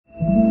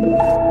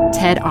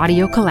TED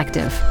Audio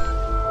Collective.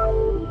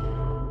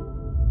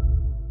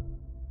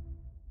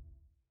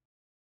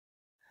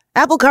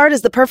 Apple Card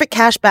is the perfect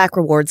cash back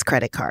rewards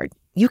credit card.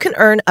 You can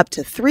earn up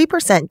to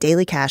 3%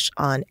 daily cash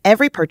on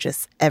every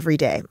purchase every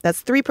day.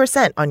 That's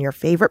 3% on your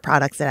favorite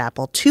products at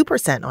Apple,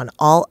 2% on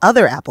all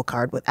other Apple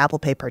Card with Apple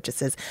Pay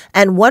purchases,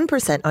 and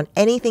 1% on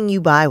anything you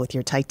buy with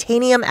your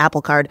titanium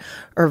Apple Card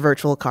or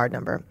virtual card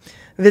number.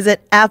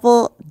 Visit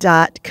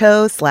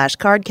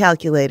apple.co/card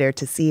calculator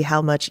to see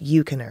how much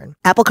you can earn.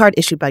 Apple Card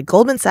issued by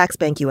Goldman Sachs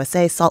Bank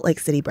USA, Salt Lake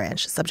City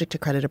branch. Subject to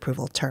credit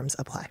approval. Terms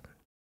apply.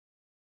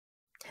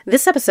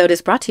 This episode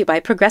is brought to you by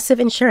Progressive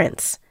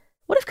Insurance.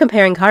 What if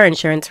comparing car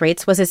insurance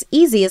rates was as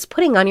easy as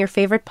putting on your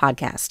favorite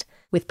podcast?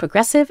 With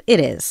Progressive, it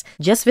is.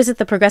 Just visit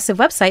the Progressive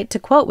website to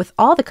quote with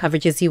all the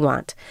coverages you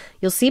want.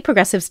 You'll see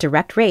Progressive's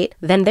direct rate,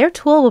 then their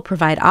tool will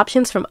provide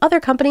options from other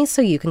companies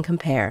so you can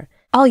compare.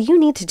 All you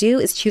need to do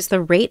is choose the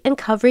rate and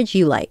coverage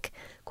you like.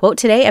 Quote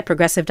today at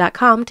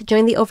Progressive.com to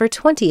join the over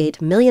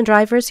 28 million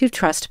drivers who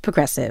trust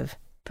Progressive.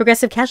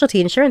 Progressive Casualty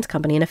Insurance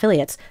Company and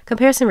Affiliates.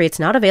 Comparison rates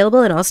not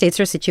available in all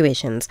states or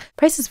situations.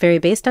 Prices vary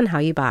based on how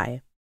you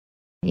buy.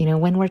 You know,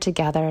 when we're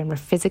together and we're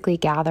physically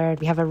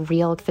gathered, we have a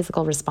real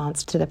physical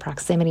response to the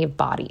proximity of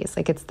bodies.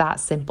 Like, it's that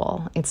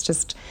simple. It's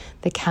just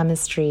the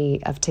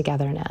chemistry of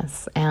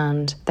togetherness,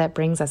 and that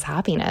brings us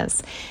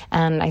happiness.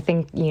 And I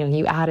think, you know,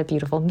 you add a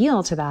beautiful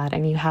meal to that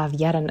and you have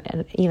yet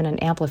even an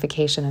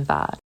amplification of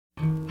that.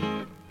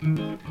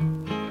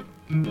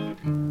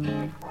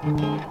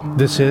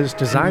 This is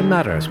Design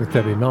Matters with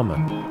Debbie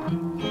Millman.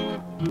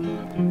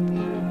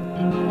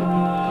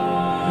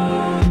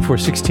 For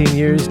 16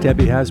 years,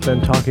 Debbie has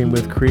been talking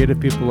with creative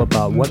people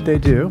about what they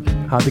do,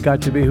 how they got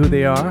to be who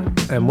they are,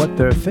 and what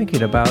they're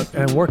thinking about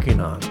and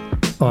working on.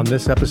 On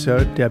this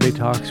episode, Debbie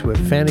talks with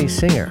Fanny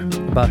Singer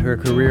about her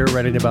career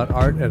writing about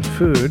art and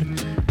food,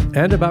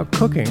 and about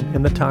cooking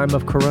in the time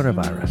of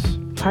coronavirus.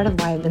 Part of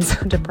why I've been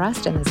so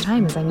depressed in this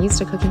time is I'm used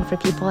to cooking for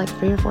people like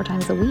 3 or 4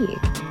 times a week.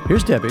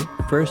 Here's Debbie,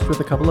 first with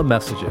a couple of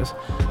messages,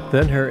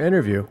 then her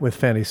interview with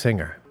Fanny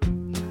Singer.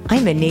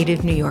 I'm a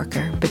native New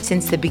Yorker, but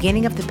since the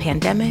beginning of the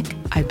pandemic,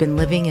 I've been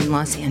living in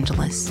Los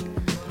Angeles.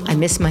 I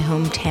miss my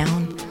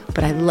hometown,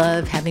 but I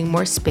love having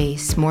more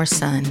space, more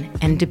sun,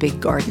 and a big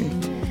garden.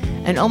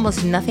 And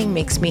almost nothing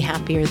makes me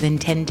happier than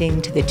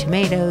tending to the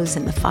tomatoes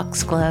and the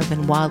foxglove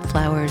and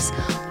wildflowers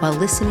while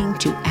listening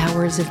to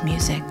hours of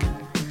music.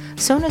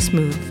 Sonos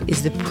Move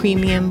is the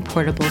premium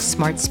portable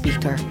smart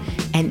speaker,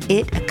 and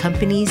it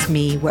accompanies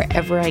me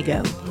wherever I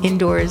go,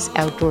 indoors,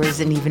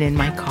 outdoors, and even in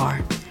my car.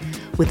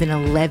 With an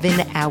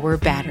 11-hour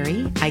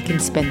battery, I can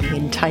spend the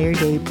entire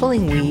day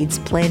pulling weeds,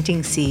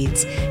 planting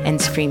seeds, and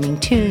streaming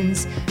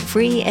tunes,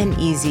 free and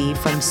easy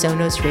from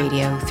Sonos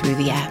Radio through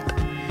the app.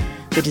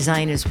 The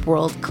design is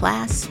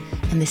world-class,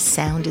 and the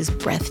sound is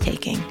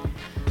breathtaking.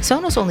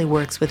 Sonos only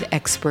works with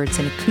experts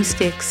in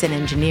acoustics and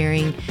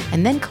engineering,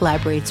 and then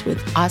collaborates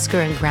with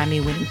Oscar and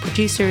Grammy-winning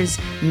producers,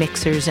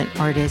 mixers, and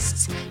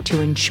artists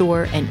to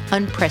ensure an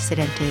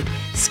unprecedented,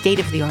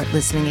 state-of-the-art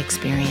listening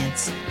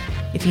experience.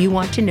 If you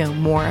want to know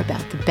more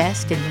about the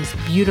best and most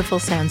beautiful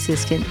sound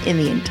system in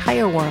the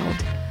entire world,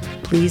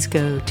 please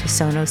go to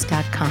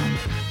Sonos.com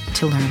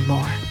to learn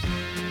more.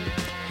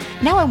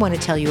 Now I want to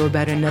tell you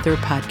about another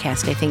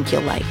podcast I think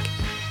you'll like.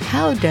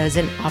 How does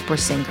an opera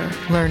singer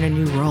learn a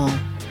new role?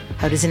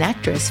 How does an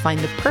actress find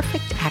the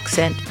perfect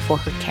accent for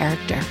her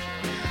character?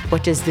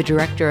 What does the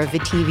director of a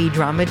TV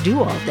drama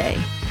do all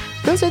day?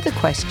 Those are the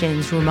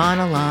questions Rumaan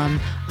Alam,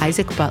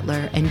 Isaac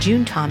Butler, and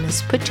June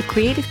Thomas put to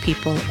creative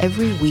people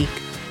every week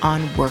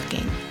on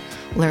Working.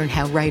 Learn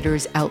how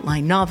writers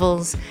outline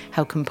novels,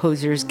 how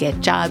composers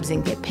get jobs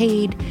and get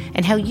paid,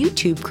 and how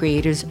YouTube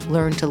creators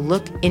learn to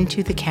look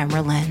into the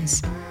camera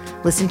lens.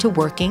 Listen to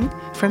Working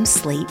from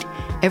Slate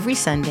every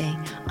Sunday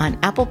on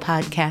Apple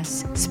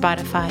Podcasts,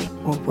 Spotify,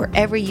 or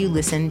wherever you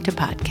listen to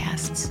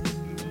podcasts.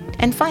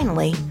 And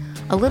finally,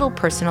 a little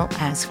personal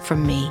ask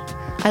from me.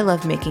 I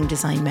love making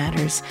Design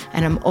Matters,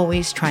 and I'm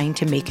always trying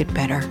to make it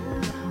better.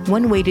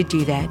 One way to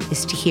do that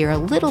is to hear a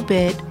little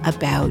bit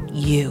about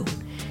you.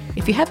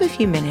 If you have a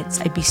few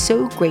minutes, I'd be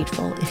so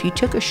grateful if you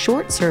took a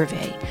short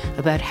survey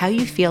about how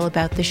you feel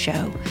about the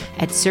show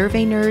at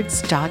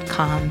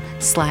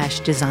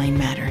surveynerds.com/Design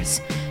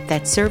Matters.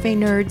 That's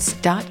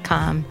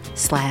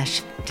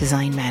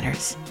surveynerds.com/Design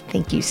Matters.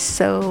 Thank you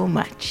so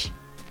much.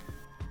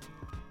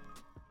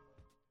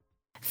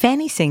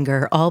 Fanny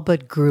Singer all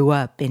but grew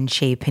up in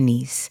Chez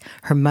Panisse,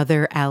 her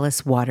mother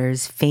Alice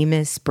Waters'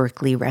 famous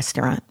Berkeley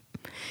restaurant.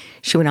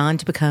 She went on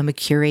to become a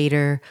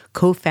curator,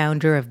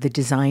 co-founder of the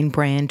design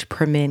brand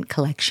Permanent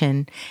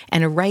Collection,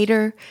 and a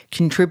writer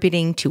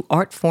contributing to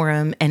Art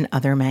Forum and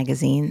other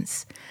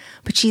magazines.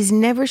 But she's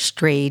never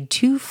strayed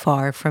too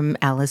far from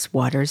Alice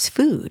Waters'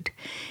 food.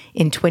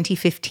 In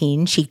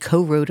 2015, she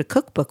co-wrote a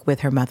cookbook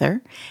with her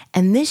mother,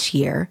 and this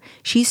year,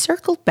 she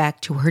circled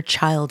back to her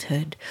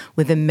childhood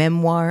with a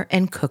memoir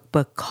and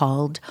cookbook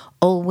called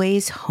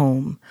Always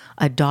Home,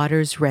 A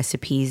Daughter's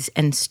Recipes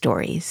and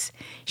Stories.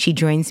 She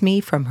joins me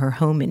from her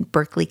home in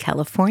Berkeley,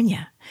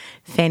 California.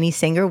 Fanny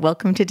Singer,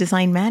 welcome to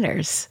Design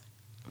Matters.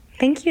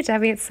 Thank you,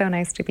 Debbie. It's so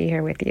nice to be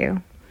here with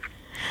you.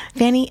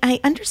 Fanny,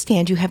 I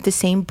understand you have the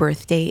same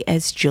birthday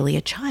as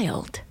Julia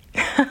Child.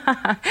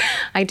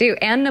 I do.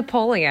 And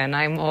Napoleon,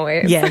 I'm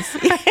always. Yes.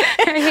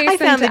 I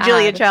found the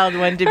Julia Child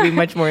one to be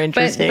much more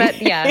interesting.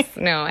 But yes,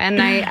 no. And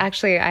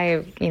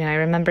I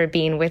remember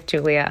being with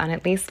Julia on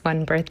at least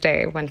one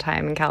birthday one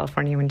time in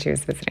California when she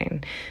was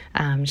visiting.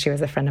 She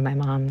was a friend of my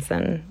mom's,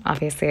 and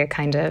obviously a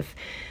kind of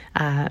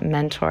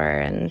mentor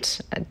and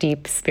a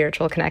deep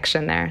spiritual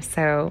connection there.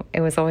 So it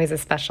was always a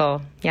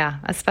special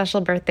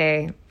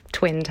birthday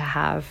twin to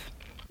have.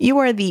 You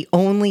are the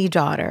only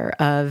daughter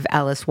of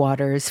Alice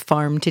Waters,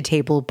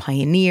 farm-to-table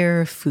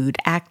pioneer, food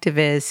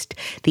activist,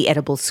 the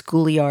Edible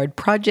Schoolyard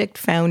Project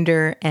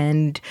founder,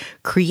 and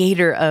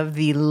creator of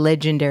the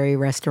legendary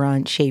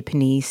restaurant Chez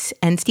Panisse,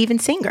 and Fanny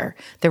Singer,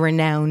 the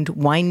renowned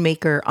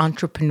winemaker,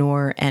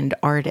 entrepreneur, and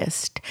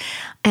artist.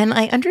 And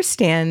I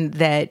understand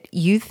that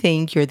you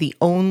think you're the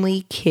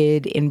only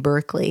kid in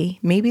Berkeley,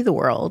 maybe the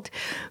world,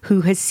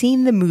 who has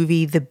seen the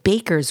movie The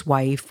Baker's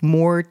Wife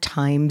more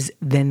times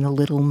than The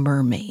Little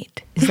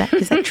Mermaid. Is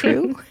that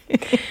true?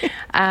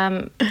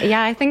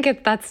 Yeah, I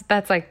think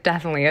that's like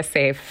definitely a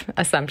safe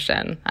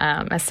assertion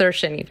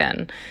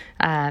even.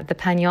 The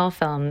Pagnol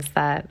films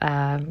that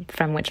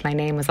from which my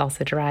name was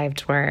also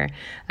derived were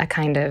a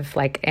kind of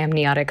like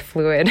amniotic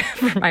fluid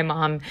for my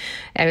mom.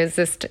 It was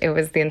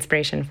the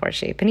inspiration for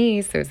Chez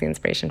Panisse. It was the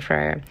inspiration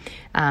for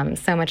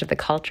so much of the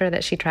culture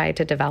that she tried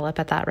to develop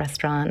at that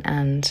restaurant,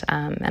 and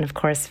of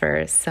course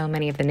for so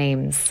many of the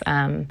names.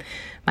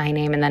 My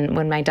name, and then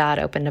when my dad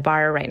opened a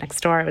bar right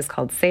next door, it was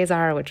called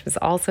César, which was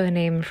also a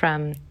name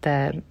from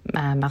the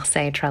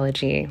Marseille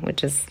trilogy,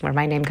 which is where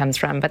my name comes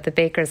from. But The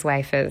Baker's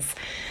Wife is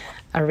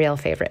a real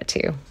favorite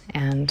too,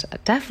 and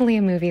definitely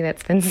a movie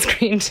that's been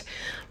screened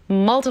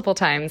multiple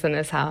times in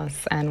this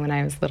house and when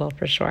I was little,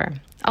 for sure.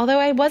 Although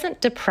I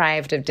wasn't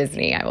deprived of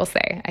Disney, I will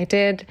say. I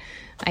did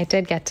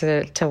get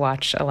to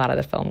watch a lot of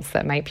the films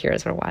that my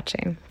peers were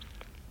watching.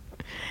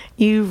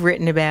 You've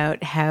written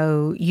about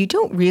how you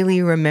don't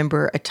really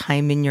remember a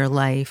time in your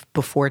life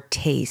before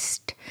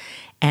taste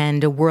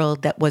and a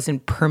world that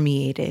wasn't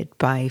permeated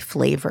by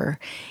flavor.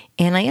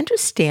 And I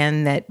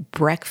understand that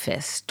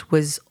breakfast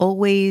was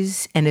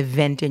always an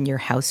event in your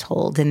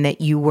household and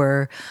that you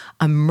were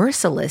a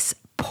merciless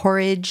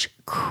porridge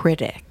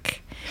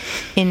critic.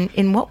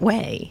 In what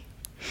way?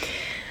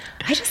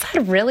 I just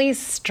had really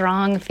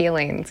strong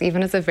feelings,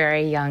 even as a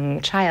very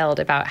young child,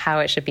 about how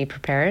it should be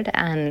prepared.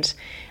 And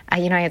I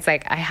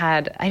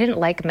didn't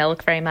like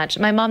milk very much.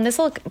 My mom, this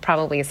will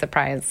probably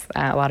surprise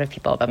a lot of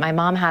people, but my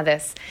mom had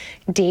this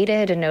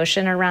dated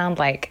notion around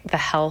like the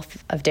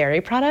health of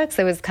dairy products.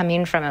 It was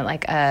coming from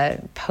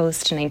a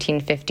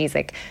post-1950s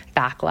like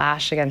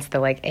backlash against the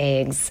like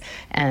eggs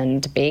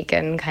and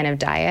bacon kind of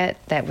diet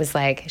that was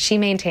like, she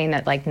maintained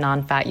that like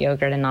non-fat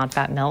yogurt and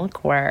non-fat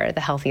milk were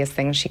the healthiest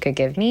things she could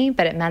give me,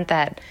 but it meant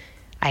that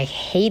I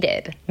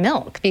hated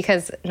milk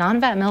because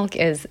non-fat milk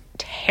is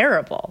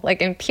terrible, like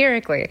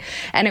empirically,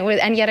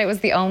 and yet it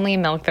was the only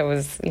milk that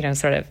was,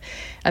 sort of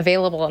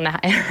available in our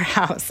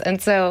house. And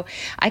so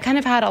I kind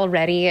of had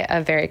already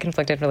a very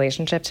conflicted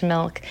relationship to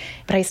milk,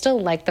 but I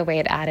still liked the way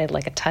it added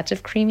like a touch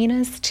of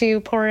creaminess to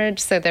porridge.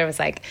 So there was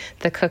like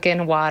the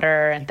cook-in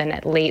water and then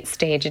a late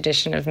stage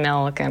addition of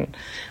milk. And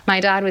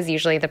my dad was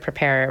usually the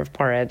preparer of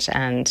porridge,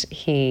 and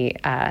he's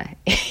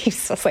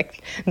just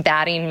like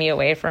batting me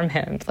away from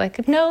him. It's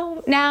like,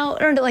 no, now,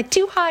 or like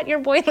too hot, you're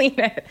boiling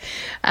it.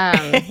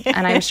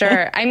 And I'm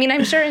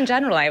sure in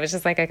general, I was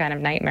just like a kind of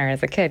nightmare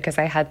as a kid because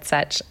I had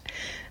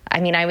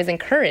I was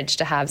encouraged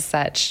to have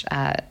such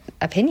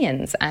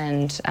opinions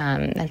and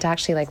to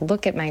actually like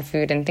look at my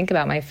food and think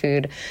about my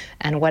food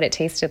and what it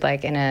tasted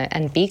like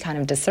and be kind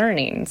of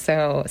discerning.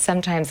 So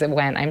sometimes it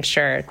went, I'm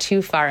sure,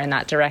 too far in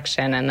that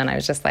direction, and then I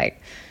was just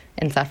like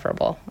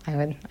insufferable.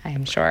 I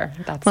am sure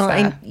that's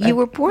well. You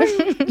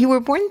were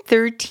born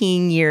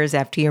 13 years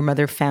after your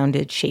mother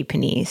founded Chez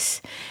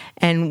Panisse.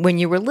 And when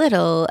you were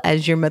little,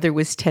 as your mother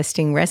was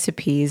testing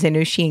recipes, I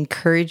know she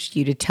encouraged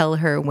you to tell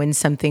her when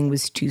something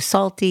was too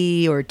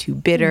salty or too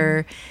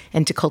bitter,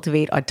 and to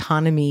cultivate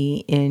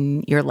autonomy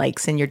in your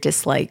likes and your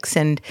dislikes.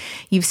 And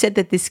you've said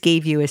that this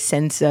gave you a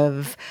sense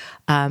of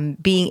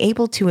being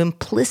able to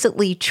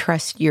implicitly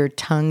trust your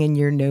tongue and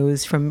your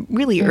nose from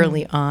really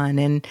early on.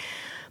 And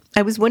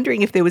I was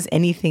wondering if there was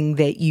anything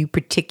that you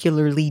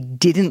particularly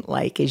didn't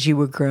like as you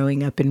were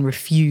growing up and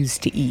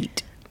refused to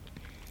eat.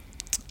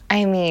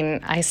 I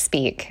mean, I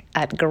speak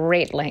at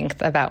great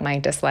length about my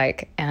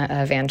dislike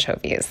of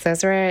anchovies.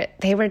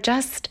 They were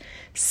just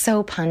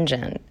so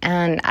pungent.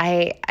 And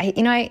I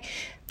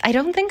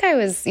don't think I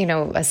was,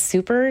 a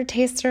super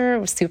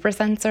taster, super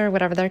sensor,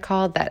 whatever they're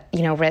called, that,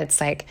 where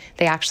it's like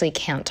they actually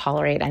can't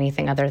tolerate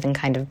anything other than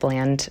kind of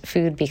bland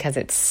food because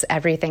it's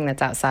everything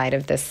that's outside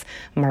of this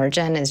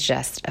margin is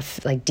just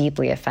like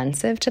deeply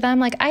offensive to them.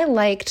 Like I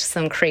liked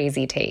some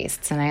crazy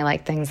tastes, and I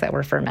liked things that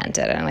were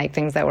fermented, and I liked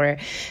things that were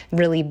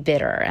really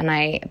bitter.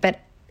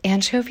 But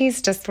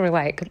anchovies just were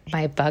like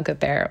my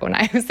bugaboo when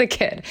I was a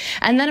kid.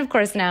 And then, of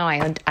course, now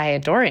I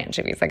adore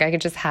anchovies. Like I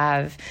could just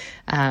have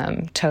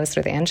toast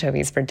with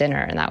anchovies for dinner,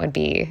 and that would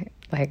be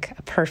like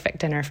a perfect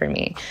dinner for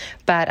me.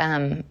 But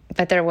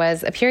there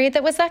was a period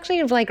that was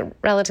actually like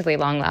relatively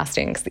long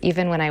lasting. 'Cause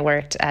even when I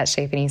worked at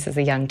Chez Panisse as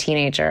a young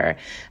teenager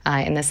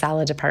in the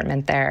salad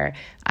department there,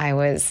 I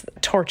was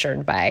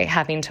tortured by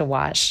having to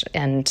wash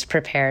and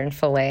prepare and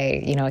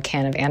fillet, a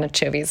can of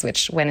anchovies,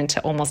 which went into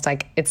almost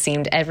like it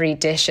seemed every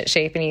dish at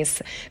Chez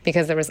Panisse,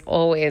 because there was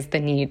always the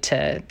need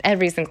to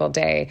every single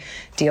day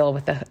deal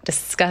with the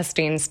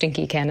disgusting,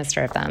 stinky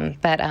canister of them.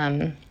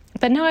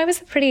 But no,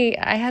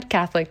 I had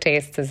Catholic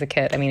tastes as a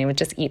kid. I mean, I would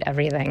just eat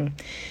everything.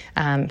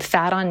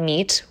 Fat on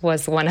meat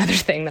was one other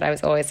thing that I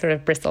was always sort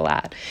of bristle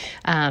at.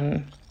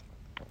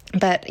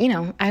 But,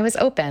 I was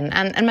open.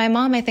 And my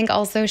mom, I think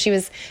also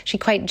she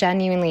quite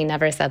genuinely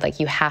never said like,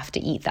 you have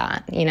to eat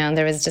that.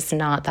 There was just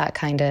not that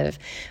kind of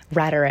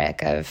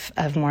rhetoric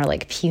of more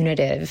like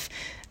punitive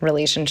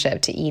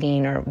relationship to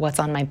eating or what's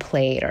on my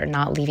plate or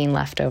not leaving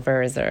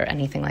leftovers or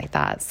anything like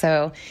that.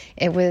 So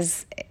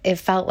it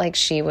felt like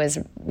she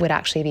would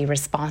actually be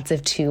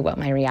responsive to what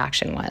my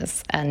reaction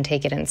was and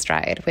take it in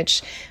stride,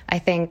 which I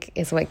think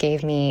is what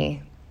gave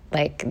me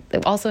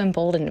it also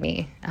emboldened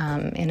me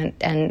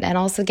and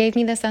also gave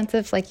me the sense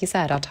of, like you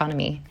said,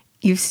 autonomy.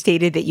 You've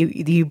stated that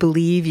you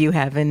believe you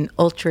have an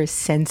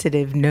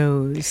ultra-sensitive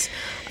nose,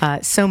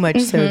 so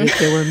much so that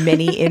there were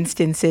many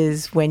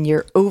instances when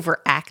your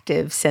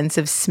overactive sense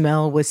of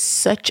smell was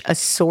such a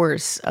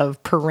source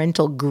of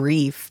parental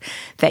grief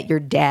that your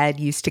dad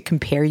used to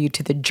compare you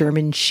to the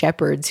German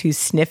shepherds who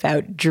sniff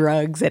out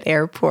drugs at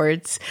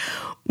airports.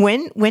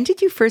 When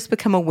did you first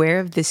become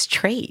aware of this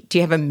trait? Do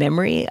you have a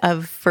memory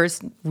of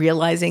first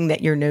realizing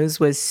that your nose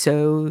was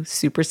so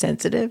super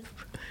sensitive?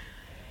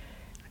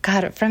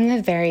 God, from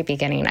the very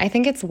beginning. I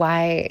think it's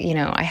why,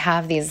 I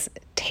have these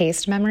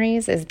taste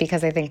memories, is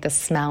because I think the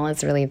smell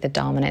is really the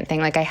dominant thing.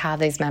 Like I have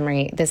this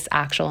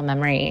actual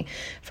memory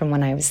from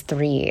when I was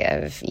 3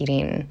 of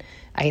eating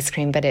ice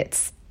cream, but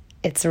it's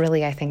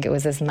really, I think it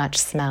was as much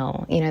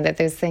smell, that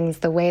those things,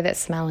 the way that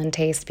smell and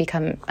taste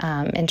become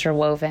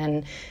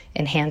interwoven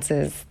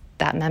enhances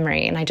that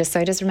memory. And I just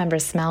remember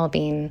smell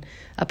being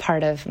a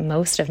part of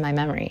most of my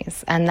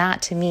memories. And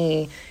that to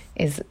me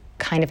is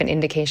kind of an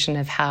indication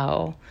of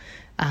how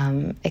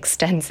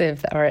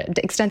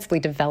extensively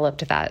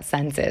developed that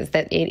sense is,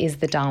 that it is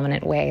the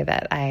dominant way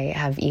that I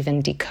have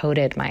even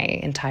decoded my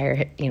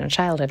entire,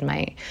 childhood,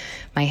 my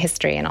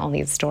history and all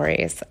these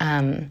stories.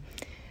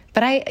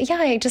 But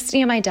I just,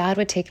 my dad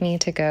would take me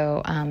to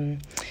go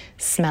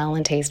smell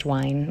and taste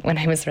wine when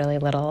I was really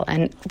little.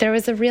 And there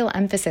was a real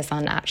emphasis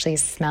on actually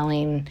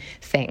smelling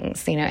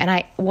things,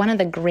 And one of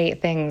the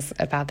great things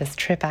about this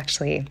trip,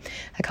 actually,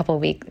 a couple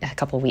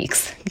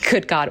weeks,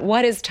 good God,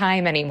 what is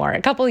time anymore?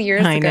 A couple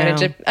years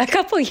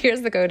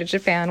ago to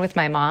Japan with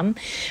my mom,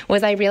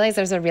 was I realized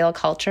there's a real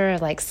culture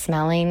of like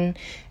smelling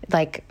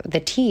like the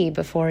tea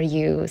before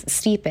you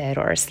steep it,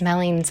 or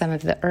smelling some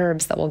of the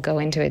herbs that will go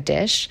into a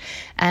dish.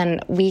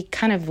 And we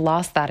kind of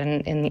lost that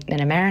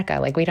in America.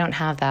 Like we don't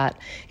have that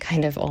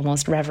kind of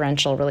almost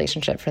reverential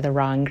relationship for the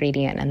raw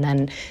ingredient, and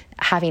then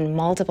having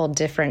multiple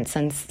different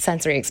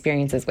sensory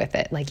experiences with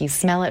it. Like you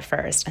smell it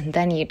first and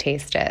then you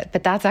taste it.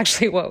 But that's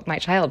actually what my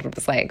childhood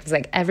was like. It was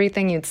like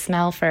everything you'd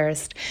smell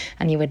first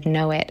and you would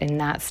know it in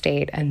that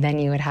state, and then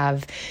you would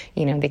have,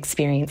 the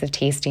experience of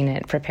tasting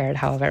it prepared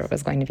however it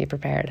was going to be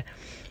prepared.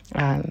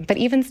 But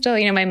even still,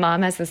 my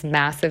mom has this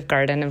massive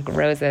garden of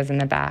roses in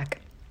the back.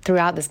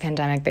 Throughout this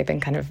pandemic, they've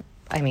been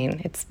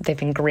they've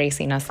been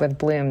gracing us with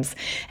blooms.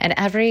 And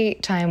every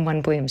time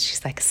one blooms,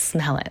 she's like,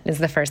 smell it, is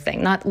the first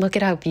thing. Not look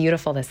at how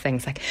beautiful this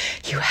thing's. Like,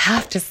 you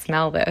have to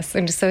smell this.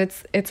 And so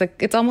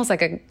it's almost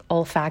like an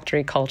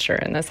olfactory culture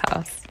in this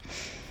house.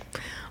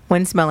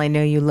 One smell I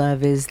know you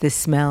love is the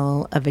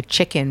smell of a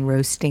chicken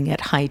roasting at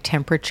high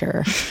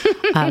temperature.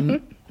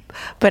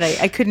 But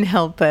I couldn't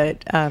help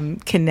but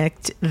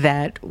connect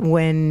that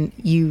when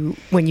you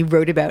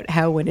wrote about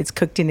how when it's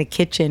cooked in a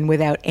kitchen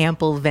without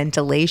ample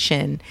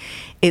ventilation,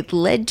 it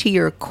led to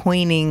your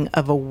coining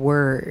of a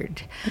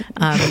word.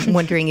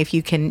 Wondering if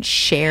you can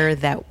share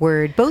that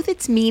word, both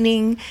its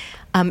meaning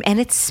and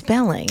its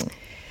spelling.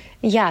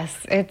 Yes,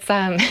 it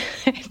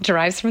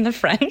derives from the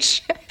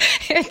French.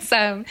 It's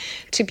to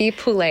be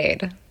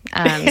poulet.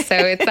 So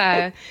it's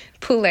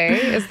poulet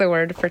is the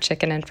word for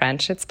chicken in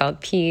French. It's spelled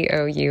Poulet.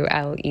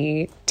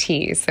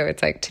 So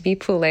it's like to be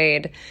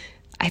poulet.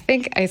 I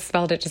think I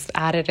spelled it, just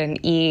added an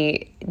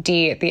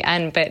E-D at the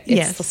end, but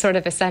it's sort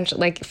of essential.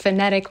 Like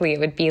phonetically, it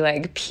would be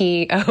like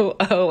P-O-O-L-A-Y-E-D.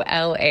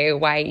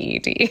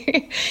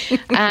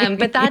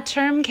 But that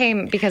term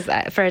came because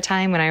for a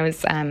time when I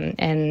was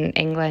in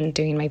England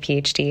doing my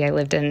PhD, I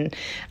lived in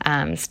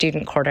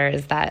student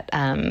quarters that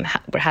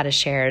had a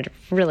shared,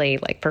 really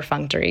like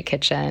perfunctory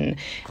kitchen.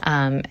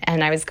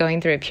 And I was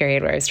going through a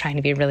period where I was trying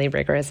to be really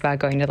rigorous about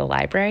going to the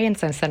library. And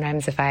so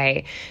sometimes if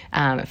I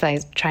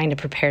was trying to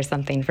prepare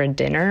something for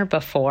dinner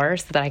before 4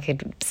 so that I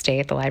could stay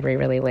at the library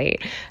really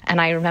late.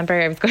 And I remember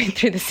I was going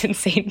through this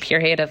insane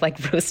period of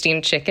like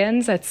roasting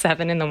chickens at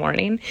 7 in the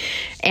morning.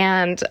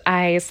 And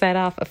I set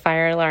off a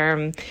fire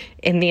alarm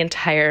in the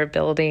entire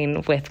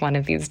building with one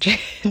of these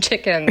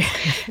chickens.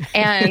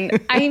 And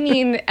I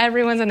mean,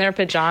 everyone's in their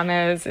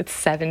pajamas. It's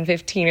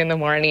 7:15 in the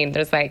morning.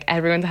 There's like,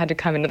 everyone's had to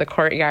come into the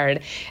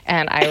courtyard.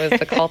 And I was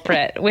the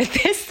culprit with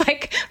this,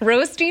 like,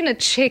 roasting a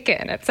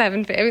chicken at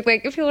 7:50. I was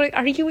like, people were like,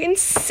 are you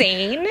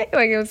insane?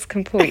 Like, it was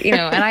complete, you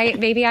know, and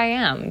maybe I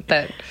am,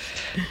 but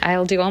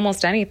I'll do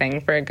almost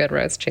anything for a good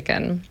roast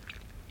chicken.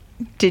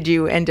 Did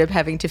you end up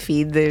having to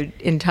feed the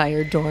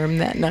entire dorm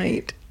that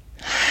night?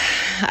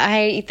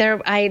 I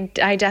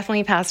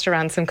definitely passed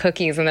around some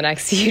cookies in the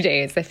next few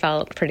days. I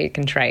felt pretty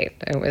contrite.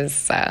 It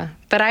was,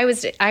 but I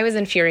was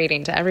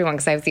infuriating to everyone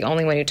because I was the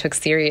only one who took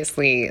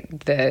seriously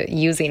the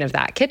using of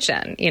that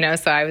kitchen, you know?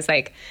 So I was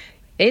like,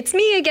 it's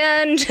me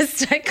again,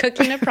 just like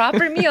cooking a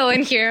proper meal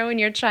in here when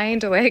you're trying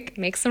to like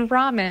make some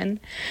ramen.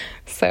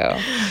 So,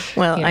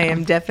 well, you know. I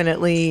am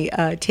definitely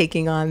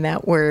taking on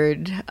that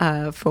word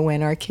for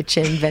when our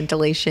kitchen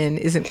ventilation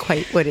isn't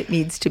quite what it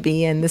needs to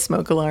be and the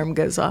smoke alarm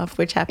goes off,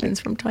 which happens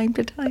from time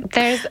to time.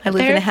 I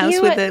live in a house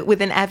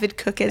with an avid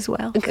cook as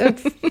well.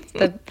 That's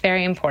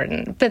very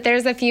important. But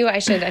there's a few, I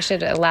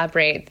should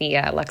elaborate the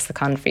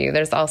lexicon for you.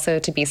 There's also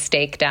to be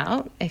staked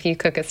out if you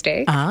cook a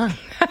steak. Ah,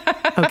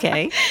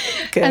 okay,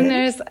 good. And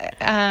there's,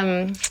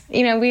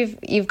 you know,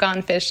 you've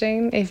gone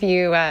fishing if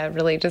you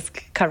really just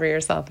cover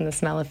yourself in the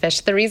smell of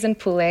fish. The reason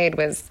poulet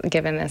was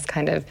given this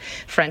kind of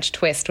French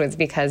twist was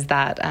because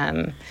that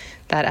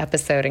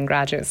episode in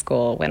graduate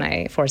school when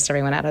I forced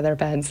everyone out of their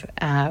beds,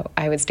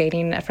 I was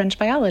dating a French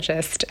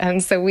biologist,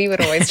 and so we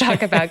would always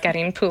talk about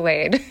getting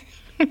poulet.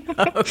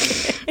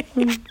 Okay.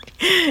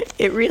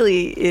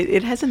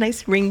 It has a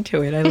nice ring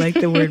to it. I like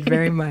the word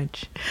very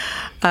much.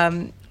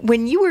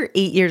 When you were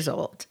 8 years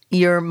old,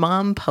 your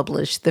mom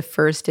published the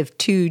first of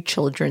 2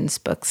 children's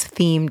books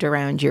themed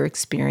around your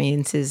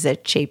experiences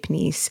at Chez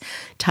Panisse,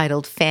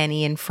 titled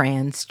Fanny in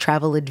France,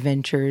 Travel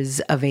Adventures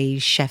of a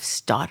Chef's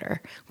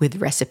Daughter with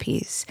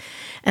Recipes.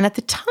 And at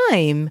the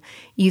time,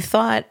 you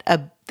thought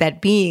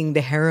that being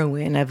the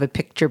heroine of a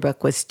picture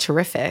book was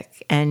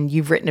terrific. And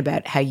you've written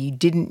about how you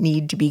didn't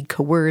need to be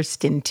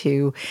coerced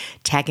into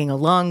tagging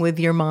along with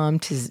your mom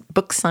to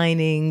book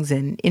signings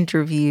and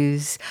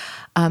interviews.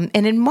 And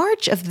in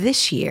March of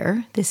this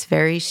year, this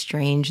very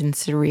strange and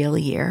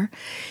surreal year,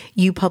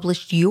 you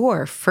published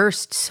your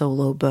first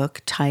solo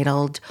book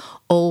titled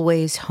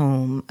Always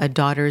Home, A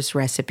Daughter's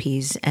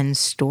Recipes and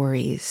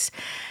Stories.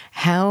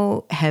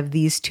 How have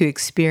these 2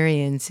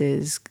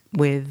 experiences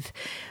with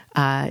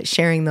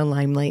sharing the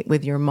limelight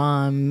with your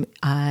mom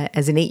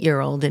as an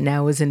 8-year-old and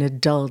now as an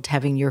adult,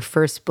 having your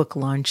first book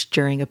launched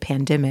during a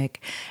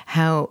pandemic,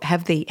 how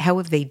have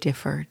they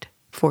differed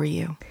for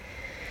you?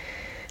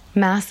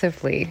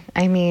 Massively.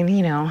 I mean,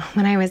 you know,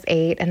 when I was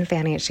 8 and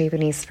Fanny at Chez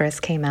Panisse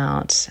first came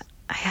out,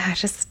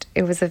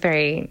 it was a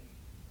very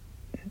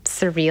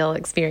surreal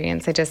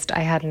experience. I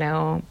had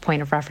no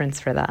point of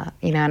reference for that,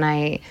 you know, and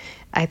I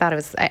thought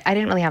I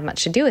didn't really have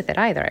much to do with it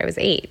either. I was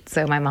 8.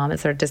 So my mom had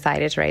sort of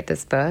decided to write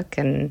this book,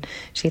 and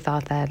she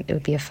thought that it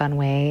would be a fun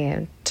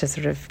way to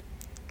sort of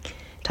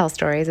tell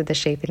stories of the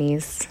Chez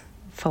Panisse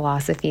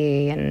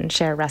philosophy and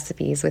share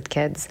recipes with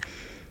kids.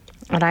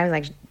 And I was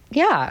like,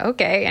 yeah,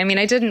 okay. I mean,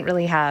 I didn't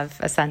really have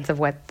a sense of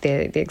what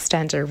the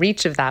extent or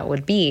reach of that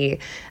would be.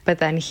 But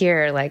then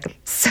here, like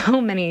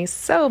so many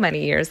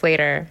years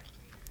later,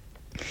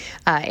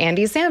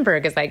 Andy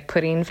Samberg is like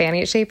putting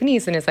Fanny at Chez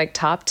Panisse in his like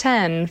top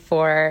 10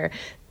 for,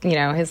 you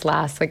know, his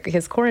last, like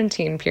his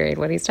quarantine period,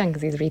 what he's done,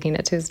 because he's reading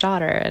it to his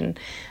daughter. And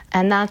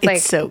that's like,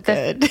 it's so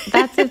good.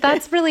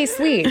 That's really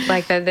sweet.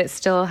 Like that it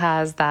still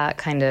has that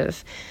kind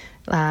of,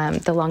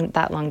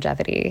 that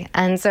longevity.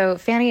 And so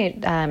Fanny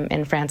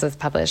in France was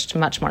published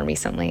much more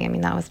recently. I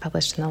mean, that was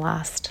published in the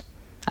last,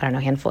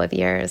 handful of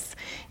years.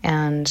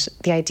 And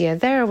the idea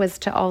there was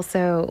to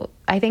also,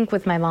 I think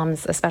with my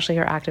mom's, especially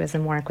her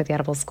activism work with the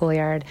Edible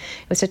Schoolyard,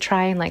 it was to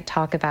try and like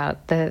talk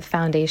about the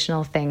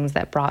foundational things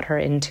that brought her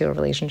into a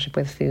relationship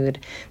with food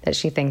that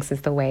she thinks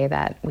is the way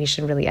that we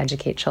should really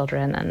educate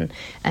children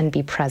and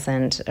be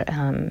present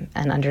and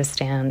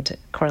understand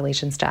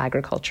correlations to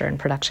agriculture and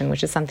production,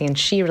 which is something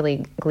she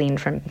really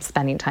gleaned from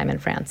spending time in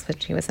France when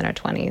she was in her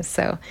 20s.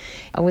 So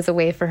it was a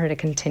way for her to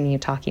continue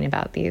talking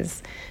about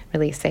these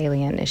really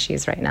salient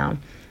issues right now.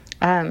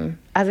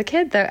 As a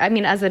kid, though, I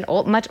mean, as an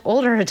much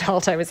older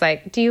adult, I was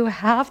like, do you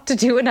have to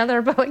do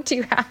another book? Do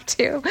you have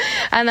to?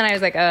 And then I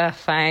was like,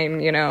 fine,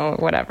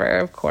 whatever,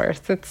 of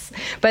course.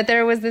 But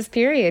there was this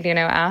period,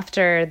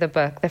 after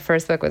the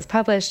first book was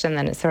published, and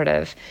then it sort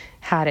of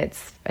had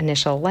its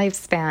initial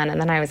lifespan. And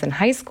then I was in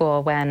high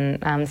school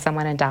when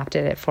someone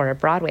adapted it for a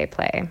Broadway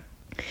play.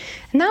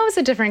 And that was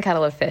a different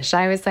kettle of fish.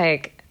 I was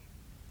like,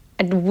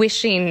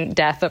 wishing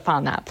death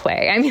upon that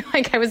play. I mean,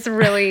 I was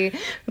really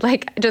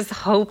just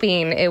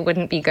hoping it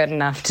wouldn't be good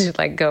enough to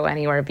go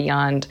anywhere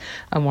beyond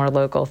a more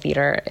local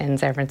theater in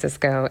San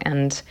Francisco.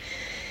 And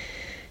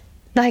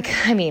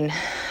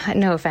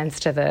No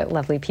offense to the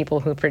lovely people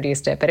who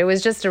produced it, but it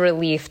was just a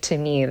relief to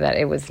me that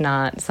it was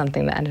not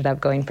something that ended up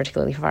going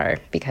particularly far,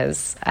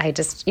 because I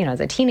just, as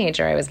a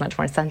teenager, I was much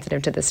more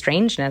sensitive to the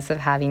strangeness of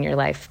having your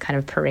life kind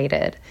of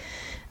paraded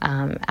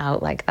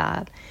out like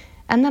that.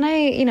 And then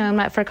I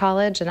met for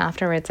college, and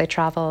afterwards I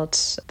traveled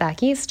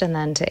back east and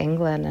then to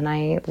England, and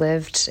I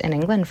lived in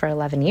England for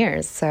 11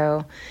 years.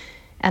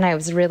 And I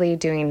was really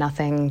doing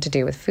nothing to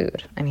do with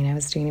food. I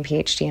was doing a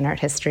PhD in art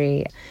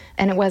history,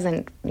 and it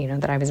wasn't,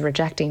 that I was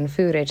rejecting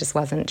food. I just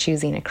wasn't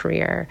choosing a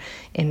career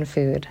in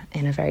food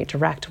in a very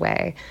direct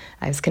way.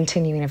 I was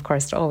continuing, of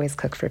course, to always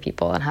cook for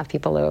people and have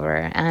people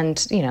over.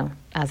 And,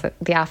 as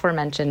the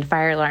aforementioned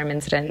fire alarm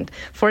incident,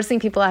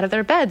 forcing people out of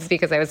their beds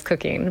because I was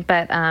cooking.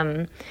 But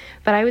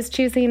I was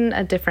choosing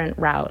a different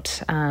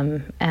route,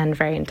 and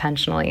very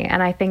intentionally.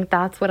 And I think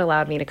that's what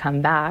allowed me to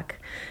come back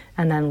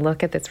and then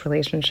look at this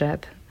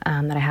relationship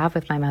that I have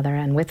with my mother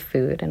and with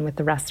food and with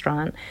the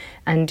restaurant,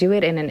 and do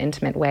it in an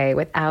intimate way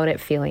without it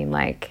feeling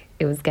like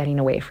it was getting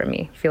away from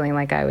me, feeling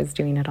like I was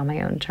doing it on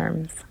my own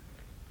terms.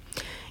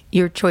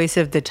 Your choice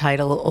of the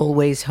title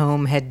Always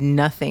Home had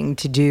nothing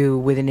to do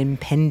with an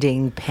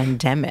impending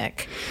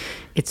pandemic.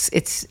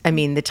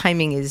 The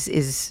timing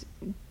is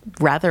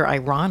rather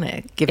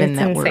ironic, given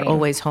that insane. We're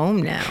always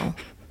home now.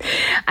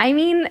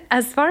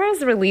 As far as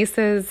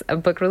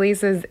book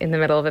releases in the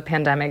middle of a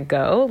pandemic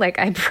go,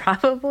 I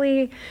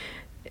probably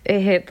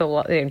hit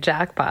the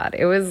jackpot.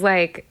 It was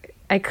like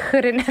I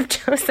couldn't have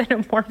chosen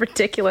a more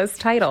ridiculous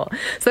title.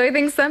 So I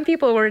think some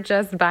people were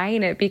just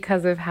buying it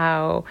because of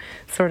how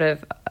sort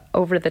of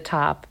over the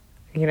top,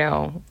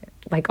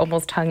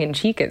 almost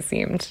tongue-in-cheek it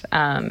seemed,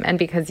 and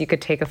because you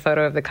could take a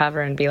photo of the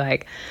cover and be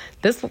like,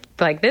 this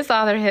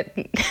author hit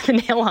the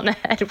nail on the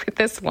head with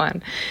this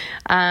one.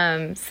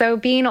 So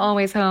being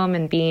always home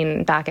and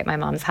being back at my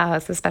mom's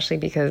house, especially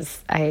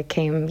because I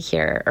came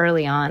here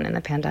early on in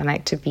the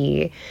pandemic to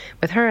be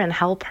with her and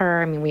help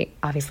her.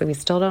 We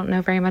still don't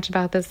know very much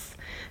about this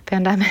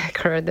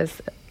pandemic or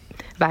this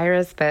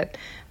virus, but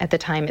at the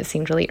time it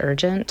seemed really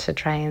urgent to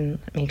try and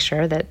make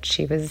sure that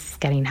she was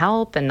getting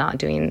help and not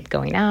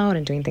going out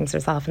and doing things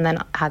herself. And then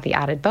had the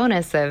added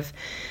bonus of,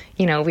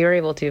 we were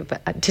able to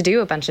do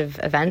a bunch of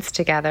events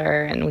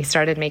together, and we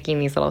started making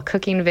these little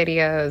cooking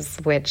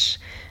videos, which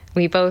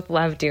we both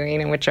love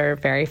doing and which are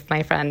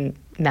my friend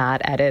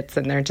Matt edits,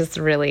 and they're just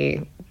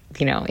really,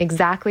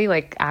 exactly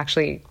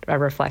actually a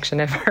reflection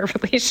of our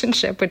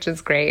relationship, which is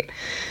great.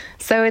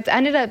 So it's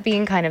ended up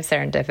being kind of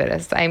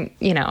serendipitous.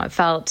 It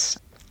felt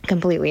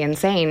completely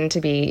insane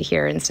to be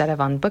here instead of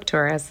on book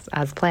tour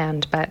as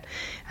planned, but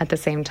at the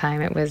same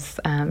time, it was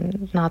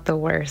not the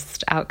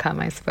worst outcome,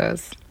 I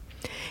suppose.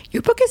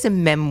 Your book is a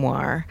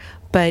memoir,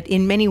 but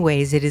in many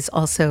ways it is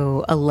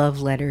also a love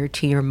letter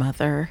to your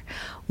mother,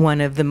 one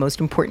of the most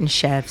important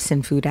chefs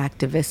and food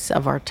activists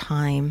of our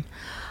time.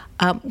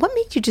 What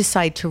made you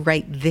decide to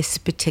write this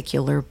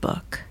particular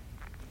book?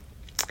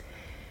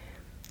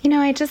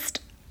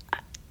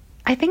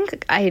 I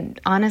think I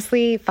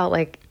honestly felt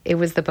like it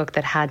was the book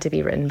that had to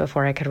be written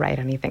before I could write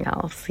anything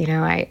else.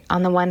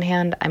 On the one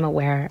hand, I'm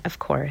aware, of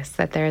course,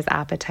 that there's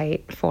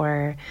appetite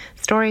for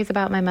stories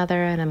about my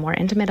mother and a more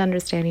intimate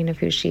understanding of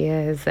who she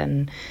is.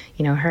 And,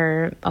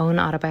 her own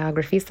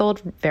autobiography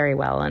sold very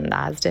well, and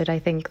as did, I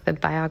think, the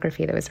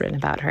biography that was written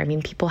about her.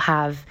 People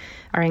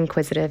are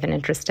inquisitive and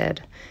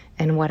interested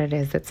in what it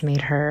is that's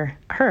made her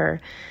her.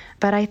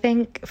 But I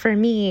think for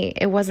me,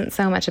 it wasn't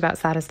so much about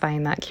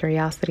satisfying that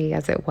curiosity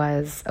as it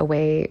was a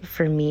way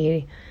for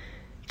me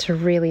to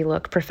really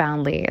look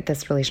profoundly at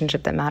this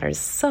relationship that matters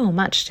so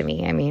much to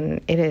me.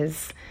 It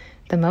is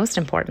the most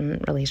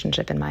important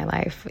relationship in my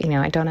life.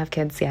 I don't have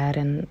kids yet,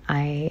 and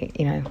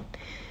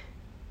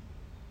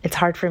it's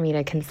hard for me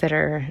to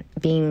consider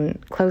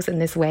being close in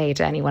this way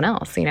to anyone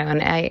else,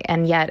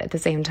 and yet at the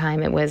same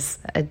time, it was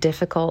a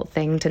difficult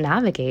thing to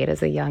navigate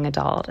as a young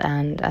adult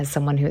and as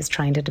someone who is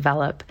trying to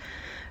develop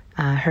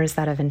her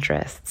set of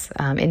interests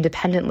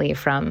independently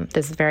from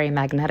this very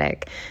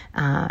magnetic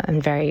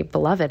and very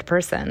beloved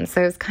person.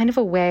 So it's kind of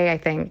a way, I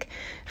think,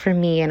 for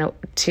me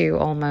to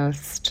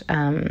almost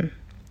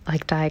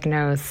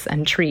diagnose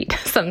and treat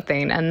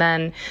something, and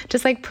then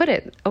just put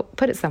it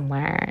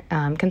somewhere,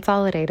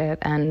 consolidate it,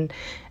 and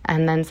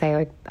then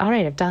say all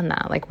right, I've done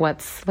that.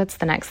 What's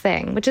the next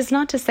thing? Which is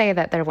not to say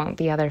that there won't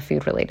be other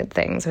food related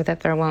things or that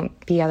there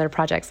won't be other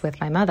projects with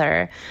my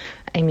mother.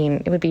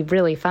 It would be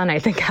really fun, I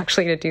think,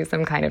 actually, to do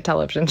some kind of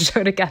television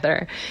show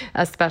together,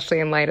 especially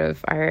in light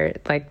of our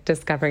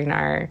discovering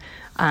our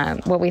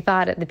what we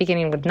thought at the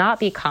beginning would not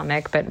be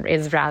comic, but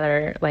is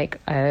rather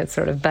a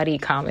sort of buddy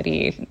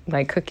comedy,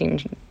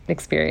 cooking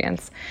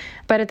experience.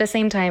 But at the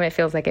same time, it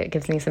feels like it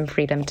gives me some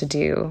freedom to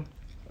do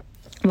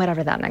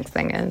whatever that next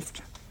thing is.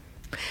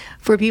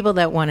 For people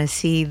that want to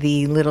see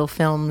the little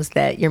films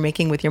that you're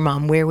making with your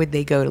mom, where would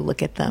they go to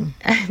look at them?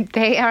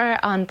 They are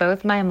on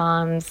both my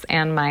mom's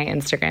and my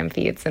Instagram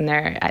feeds, and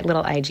they're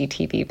little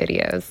IGTV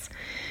videos.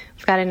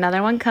 We've got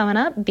another one coming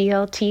up.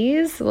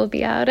 BLTs will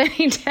be out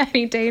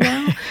any day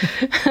now.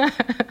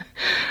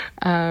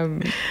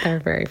 They're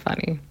very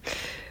funny.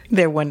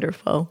 They're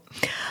wonderful.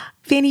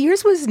 Fanny,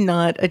 yours was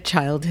not a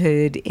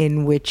childhood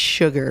in which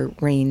sugar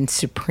reigned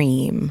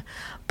supreme,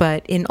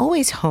 but in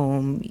Always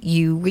Home,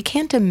 you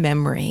recant a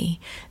memory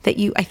that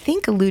you, I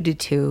think, alluded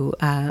to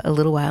a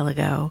little while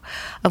ago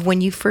of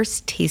when you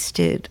first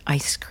tasted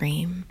ice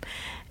cream.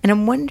 And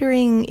I'm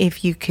wondering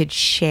if you could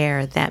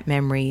share that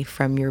memory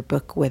from your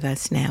book with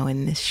us now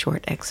in this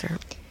short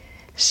excerpt.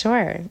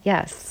 Sure,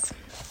 yes.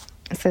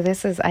 So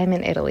I'm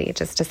in Italy,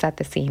 just to set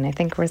the scene. I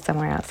think we're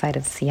somewhere outside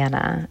of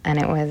Siena, and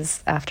it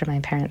was after my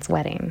parents'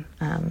 wedding.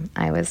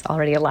 I was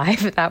already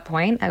alive at that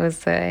point. I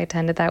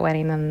attended that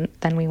wedding, and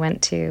then we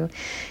went to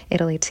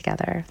Italy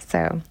together.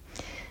 So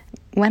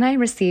when I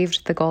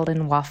received the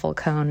golden waffle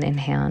cone in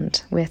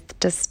hand, with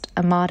just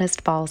a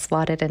modest ball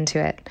slotted into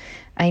it,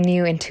 I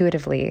knew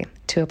intuitively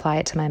to apply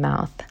it to my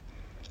mouth.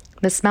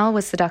 The smell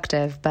was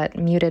seductive, but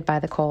muted by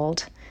the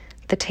cold.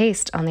 The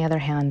taste, on the other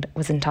hand,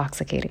 was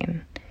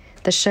intoxicating.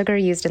 The sugar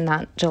used in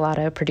that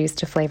gelato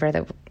produced a flavor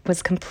that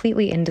was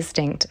completely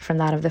indistinct from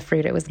that of the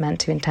fruit it was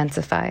meant to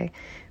intensify,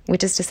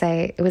 which is to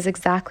say, it was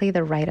exactly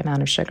the right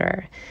amount of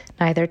sugar,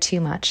 neither too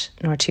much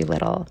nor too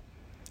little.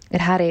 It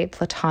had a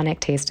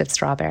platonic taste of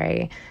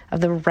strawberry,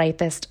 of the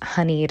ripest,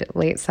 honeyed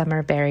late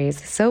summer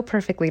berries, so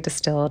perfectly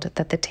distilled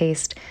that the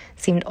taste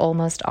seemed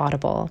almost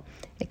audible.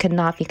 It could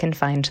not be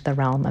confined to the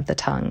realm of the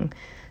tongue.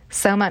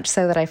 So much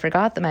so that I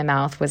forgot that my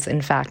mouth was,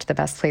 in fact, the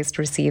best place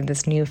to receive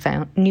this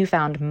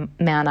newfound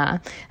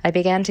manna. I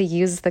began to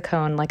use the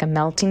cone like a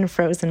melting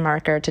frozen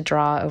marker to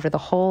draw over the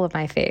whole of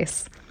my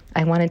face.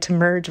 I wanted to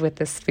merge with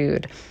this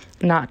food,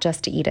 not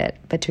just to eat it,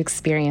 but to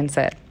experience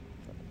it.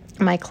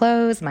 My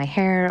clothes, my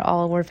hair,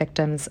 all were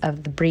victims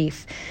of the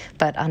brief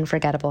but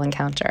unforgettable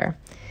encounter.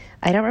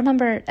 I don't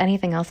remember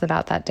anything else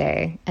about that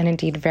day, and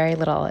indeed very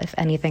little, if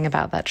anything,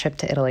 about that trip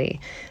to Italy,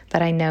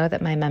 but I know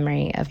that my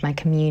memory of my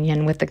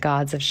communion with the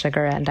gods of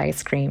sugar and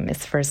ice cream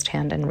is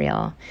firsthand and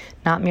real,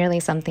 not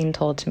merely something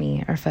told to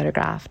me or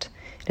photographed.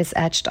 It is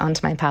etched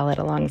onto my palate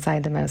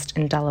alongside the most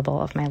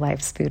indelible of my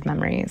life's food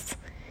memories.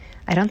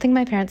 I don't think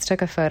my parents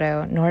took a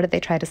photo, nor did they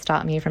try to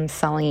stop me from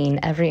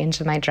sullying every inch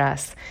of my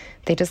dress.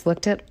 They just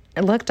looked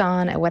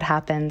on at what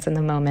happens in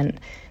the moment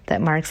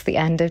that marks the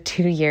end of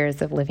 2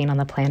 years of living on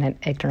the planet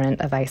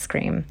ignorant of ice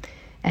cream.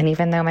 And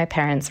even though my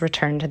parents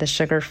returned to the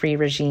sugar-free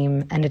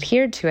regime and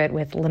adhered to it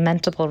with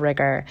lamentable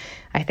rigor,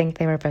 I think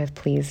they were both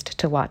pleased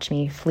to watch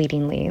me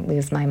fleetingly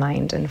lose my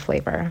mind and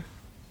flavor.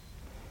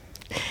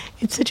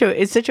 It's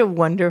such a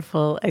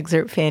wonderful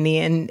excerpt, Fanny,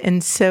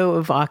 and so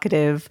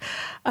evocative.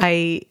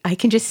 I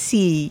can just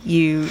see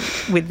you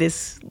with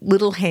this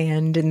little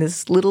hand and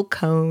this little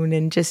cone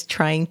and just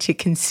trying to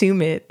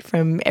consume it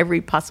from every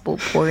possible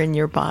pore in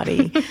your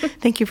body.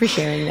 Thank you for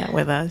sharing that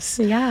with us.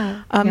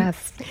 Yeah.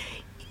 Yes.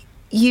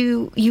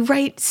 You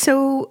write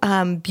so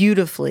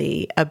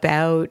beautifully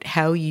about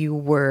how you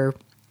were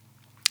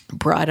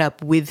brought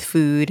up with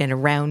food and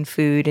around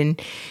food. And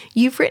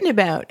you've written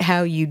about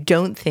how you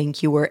don't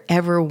think you were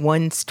ever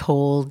once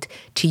told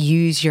to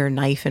use your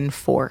knife and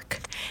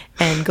fork,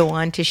 and go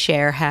on to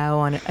share how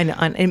on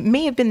it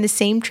may have been the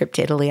same trip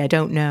to Italy, I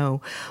don't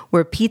know,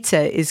 where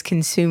pizza is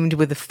consumed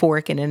with a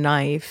fork and a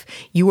knife.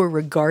 You were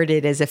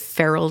regarded as a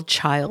feral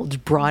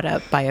child brought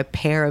up by a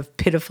pair of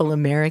pitiful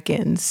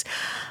Americans.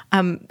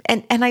 And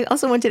I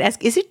also wanted to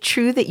ask, is it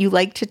true that you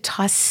like to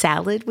toss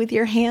salad with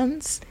your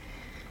hands?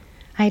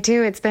 I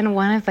do. It's been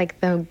one of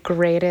the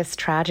greatest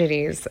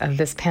tragedies of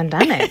this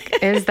pandemic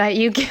is that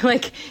you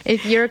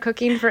if you're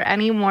cooking for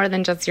any more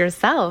than just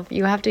yourself,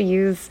 you have to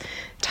use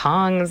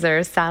tongs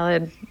or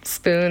salad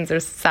spoons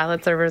or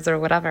salad servers or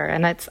whatever.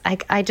 And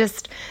I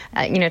just,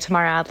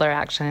 Tamara Adler,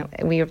 actually,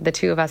 the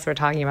two of us were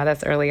talking about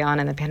this early on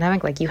in the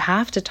pandemic. You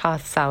have to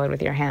toss salad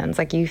with your hands.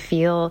 You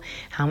feel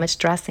how much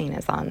dressing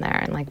is on there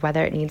and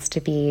whether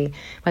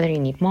you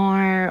need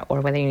more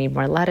or whether you need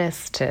more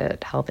lettuce to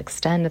help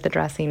extend the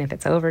dressing if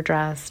it's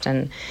overdressed.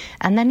 And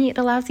then it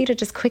allows you to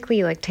just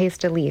quickly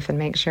taste a leaf and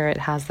make sure it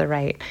has the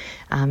right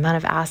amount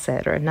of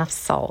acid or enough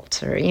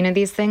salt or,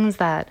 these things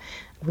that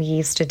we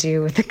used to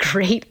do with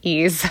great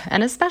ease.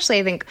 And especially,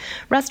 I think,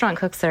 restaurant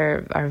cooks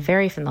are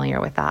very familiar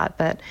with that.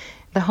 But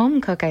the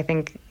home cook, I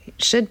think,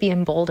 should be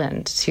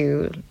emboldened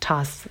to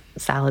toss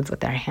salads with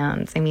their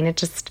hands. I mean,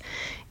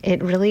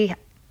 it really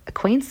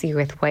acquaints you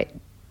with what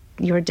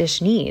your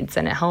dish needs.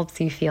 And it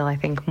helps you feel, I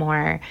think,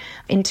 more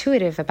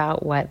intuitive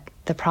about what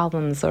the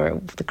problems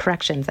or the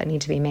corrections that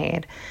need to be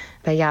made.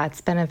 But yeah, it's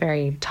been a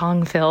very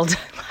tong-filled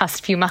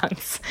last few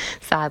months,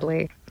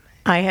 sadly.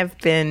 I have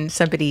been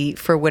somebody,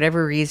 for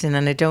whatever reason,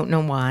 and I don't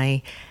know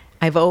why,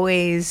 I've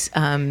always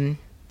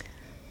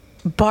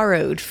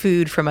borrowed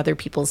food from other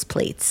people's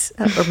plates,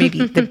 or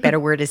maybe the better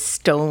word is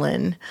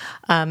stolen.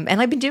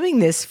 And I've been doing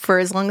this for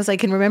as long as I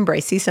can remember. I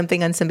see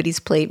something on somebody's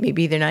plate,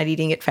 maybe they're not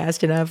eating it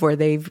fast enough, or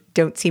they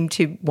don't seem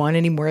to want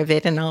any more of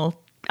it, and I'll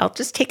I'll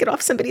just take it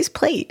off somebody's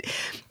plate.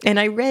 And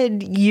I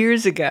read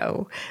years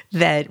ago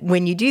that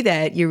when you do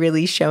that, you're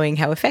really showing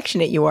how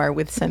affectionate you are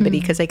with somebody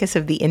because I guess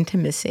of the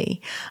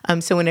intimacy.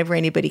 So whenever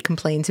anybody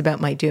complains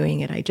about my doing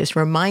it, I just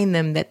remind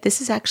them that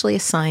this is actually a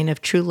sign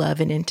of true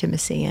love and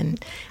intimacy,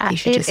 and they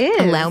should just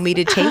allow me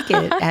to take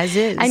it as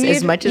is,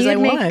 as much as I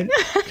want.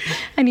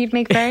 And you'd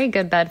make very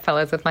good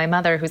bedfellows with my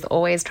mother, who's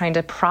always trying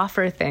to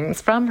proffer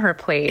things from her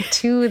plate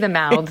to the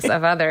mouths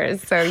of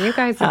others. So you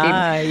guys would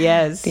be,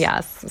 yes,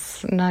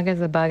 snug as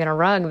a bug in a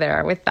rug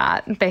there with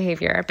that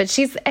behavior. But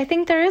I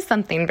think there is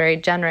something very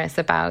generous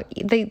about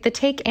the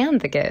take and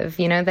the give,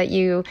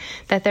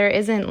 that there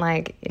isn't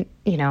like,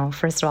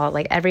 first of all,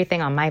 like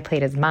everything on my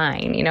plate is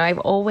mine. I've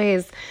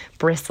always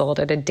bristled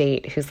at a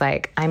date who's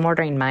like, I'm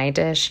ordering my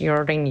dish, you're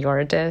ordering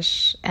your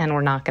dish, and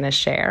we're not going to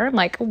share. I'm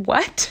like,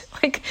 what?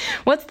 Like,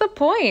 what's the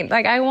point?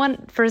 Like, I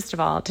want, first of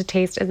all, to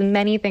taste as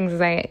many things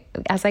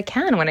as I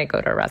can when I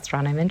go to a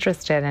restaurant. I'm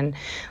interested in,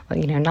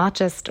 not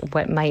just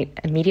what might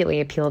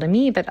immediately appeal to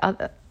me,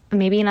 but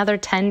maybe another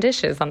 10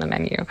 dishes on the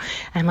menu. And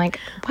I'm like,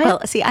 what?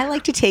 Well, see, I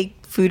like to take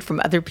food from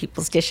other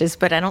people's dishes,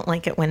 but I don't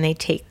like it when they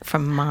take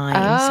from mine.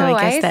 Oh, so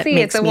I guess that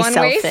makes me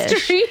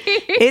selfish. Street.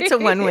 It's a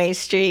one-way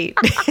street.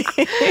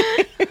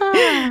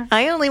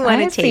 I only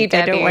want to take.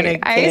 I don't want to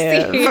give.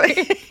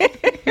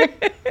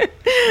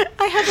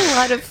 I have a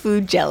lot of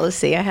food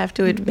jealousy, I have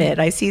to admit.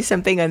 I see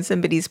something on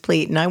somebody's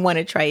plate and I want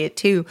to try it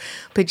too.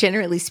 But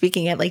generally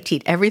speaking, I like to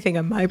eat everything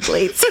on my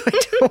plate, so I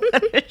don't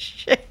want to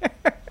share.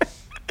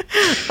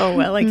 Oh,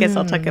 well, I guess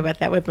I'll talk about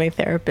that with my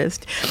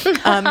therapist.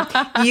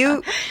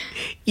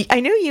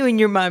 I know you and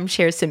your mom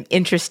share some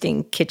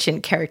interesting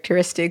kitchen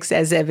characteristics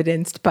as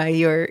evidenced by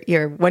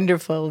your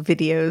wonderful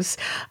videos,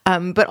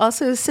 but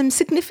also some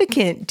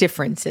significant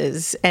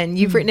differences. And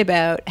you've written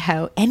about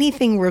how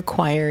anything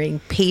requiring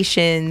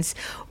patience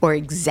or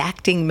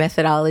exacting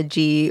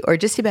methodology or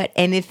just about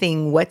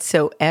anything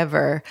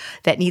whatsoever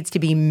that needs to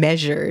be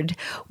measured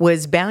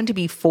was bound to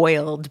be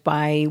foiled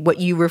by what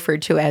you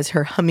referred to as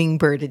her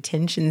hummingbird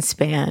attention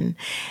span.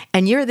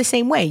 And you're the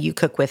same way. You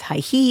cook with high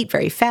heat,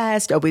 very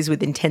fast, always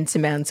with intense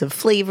amounts of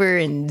flavor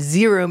and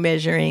zero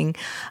measuring.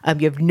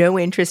 You have no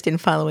interest in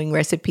following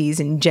recipes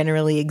and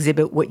generally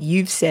exhibit what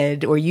you've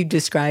said or you've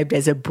described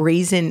as a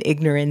brazen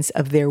ignorance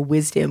of their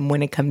wisdom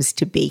when it comes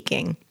to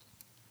baking.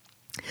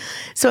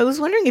 So I was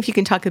wondering if you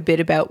can talk a bit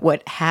about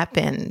what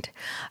happened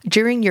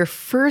during your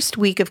first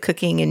week of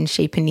cooking in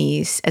Chez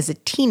Panisse as a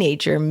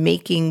teenager,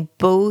 making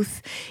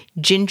both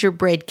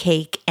gingerbread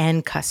cake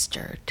and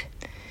custard.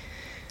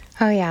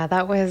 Oh yeah,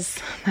 that was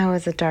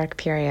a dark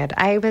period.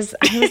 I was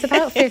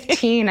about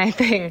 15, I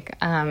think,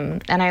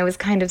 and I was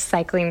kind of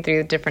cycling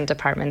through different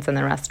departments in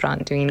the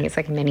restaurant doing these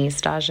like mini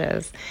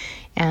stages,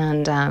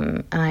 and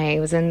I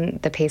was in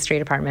the pastry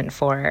department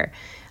for,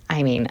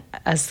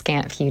 a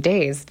scant few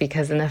days,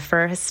 because in the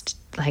first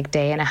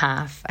day and a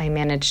half, I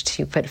managed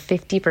to put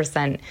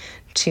 50%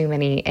 too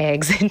many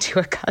eggs into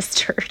a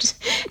custard.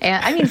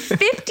 And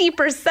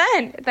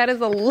 50%, that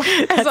is a lot.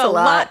 That's a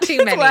lot too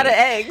many. That's a lot of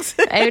eggs.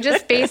 It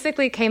just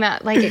basically came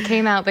out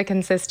the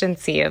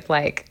consistency of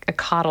like a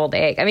coddled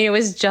egg. It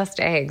was just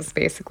eggs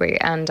basically.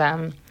 And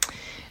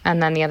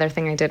then the other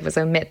thing I did was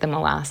omit the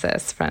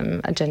molasses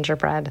from a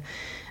gingerbread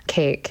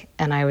cake.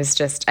 And I was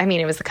just,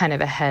 it was kind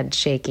of a head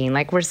shaking,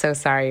 like, we're so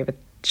sorry, but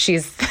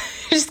she's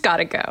got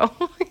to go.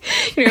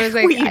 It was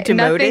like, were you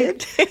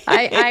demoted?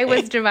 I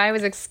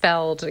was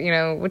expelled,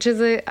 which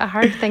is a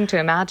hard thing to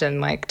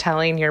imagine, like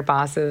telling your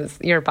boss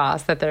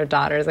that their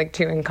daughter is like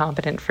too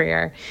incompetent for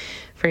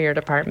your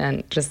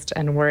department,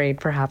 and worried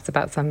perhaps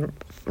about some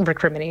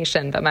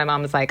recrimination. But my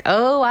mom was like,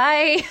 oh,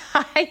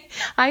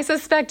 I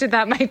suspected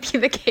that might be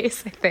the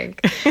case, I think.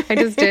 I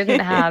just didn't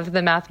have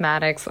the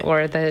mathematics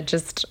or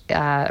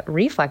the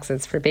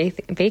reflexes for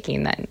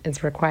baking that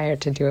is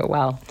required to do it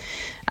well.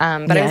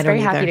 But I was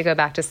very happy to go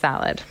back to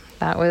salad.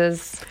 That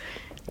was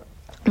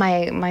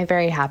my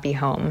very happy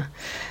home.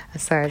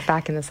 So I was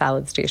back in the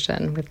salad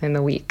station within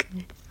the week.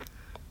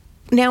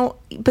 Now,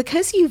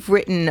 because you've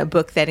written a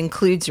book that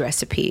includes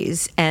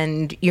recipes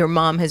and your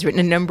mom has written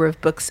a number of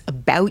books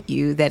about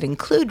you that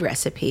include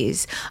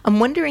recipes, I'm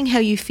wondering how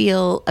you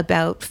feel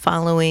about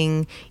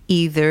following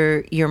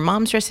either your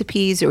mom's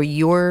recipes or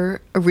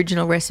your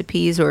original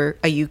recipes, or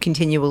are you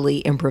continually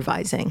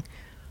improvising?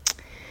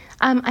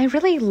 I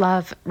really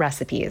love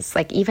recipes.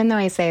 Like, even though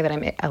I say that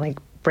I'm like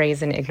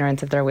brazen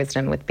ignorance of their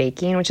wisdom with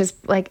baking, which is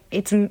like,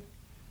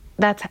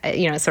 that's,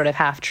 sort of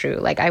half true.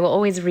 Like, I will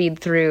always read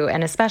through,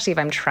 and especially if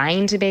I'm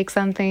trying to bake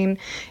something,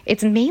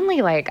 it's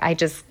mainly like I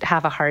just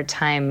have a hard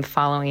time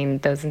following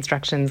those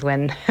instructions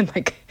when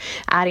like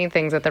adding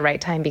things at the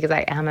right time, because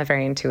I am a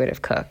very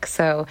intuitive cook.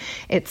 So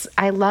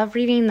I love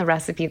reading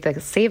the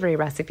savory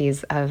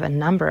recipes of a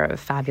number of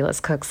fabulous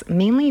cooks,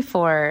 mainly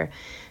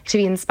to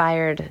be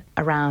inspired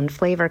around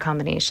flavor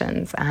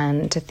combinations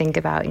and to think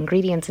about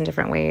ingredients in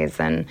different ways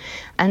and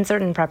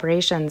certain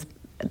preparations,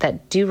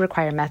 that do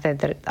require method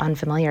that are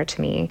unfamiliar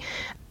to me.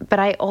 But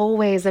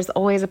there's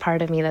always a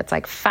part of me that's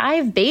like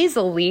 5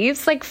 basil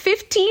leaves, like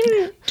 15,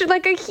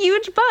 like a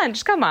huge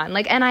bunch. Come on.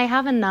 And I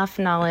have enough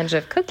knowledge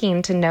of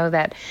cooking to know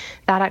that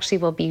actually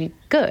will be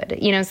good.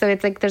 So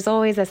it's like there's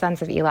always a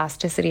sense of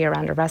elasticity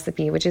around a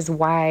recipe, which is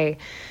why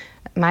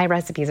my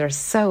recipes are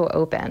so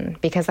open,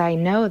 because I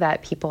know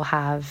that people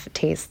have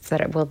tastes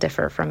that will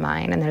differ from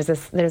mine. And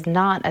there's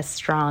not a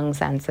strong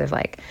sense of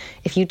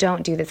if you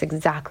don't do this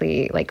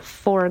exactly,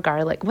 4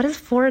 garlic, what does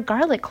 4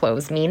 garlic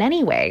cloves mean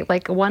anyway?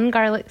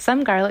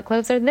 Some garlic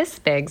cloves are this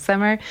big,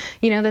 some are,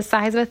 the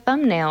size of a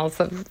thumbnail,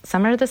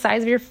 some are the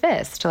size of your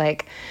fist.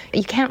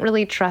 You can't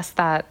really trust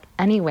that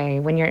anyway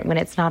when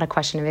it's not a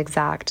question of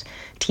exact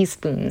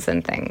teaspoons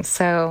and things.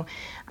 So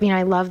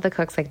I love the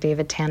cooks like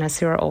David Tanis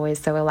who are always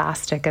so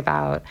elastic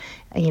about,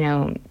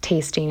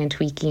 tasting and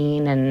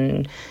tweaking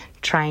and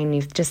trying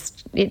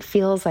it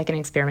feels like an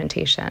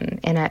experimentation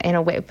in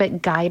a way,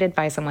 but guided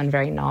by someone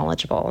very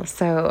knowledgeable.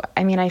 So,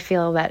 I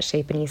feel that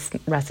Chez Panisse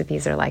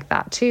recipes are like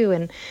that too.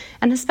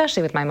 And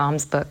especially with my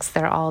mom's books,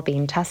 they're all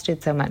being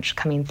tested so much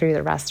coming through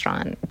the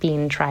restaurant,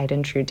 being tried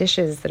and true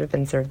dishes that have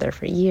been served there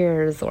for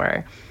years,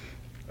 or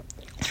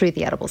through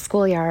the Edible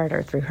Schoolyard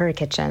or through her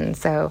kitchen.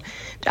 So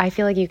I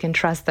feel like you can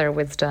trust their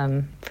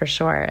wisdom for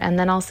sure. And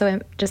then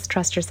also just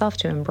trust yourself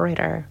to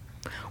embroider.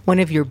 One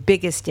of your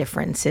biggest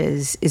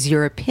differences is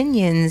your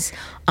opinions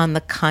on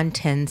the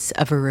contents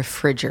of a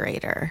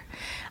refrigerator.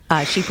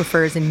 She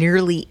prefers a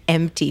nearly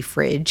empty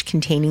fridge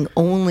containing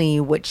only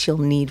what she'll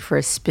need for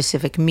a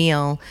specific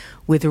meal,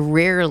 with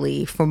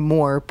rarely for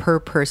more per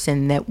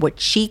person than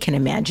what she can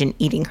imagine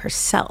eating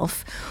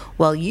herself,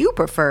 while you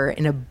prefer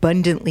an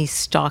abundantly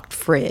stocked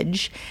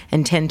fridge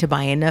and tend to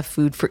buy enough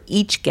food for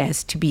each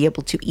guest to be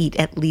able to eat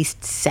at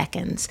least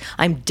seconds.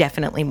 I'm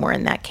definitely more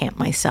in that camp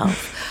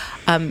myself.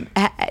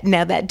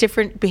 Now, that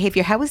different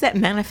behavior, how is that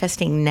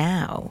manifesting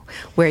now,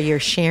 where you're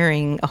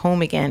sharing a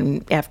home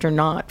again after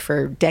not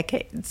for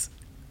decades?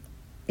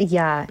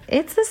 Yeah,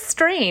 it's a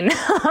strain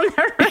on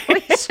the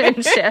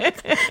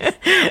relationship.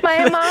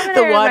 My mom and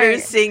the Water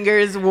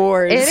Singers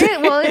Wars. It is.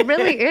 Well, it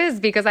really is,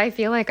 because I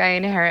feel like I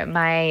inherit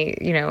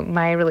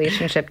my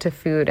relationship to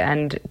food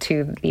and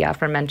to the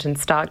aforementioned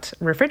stocked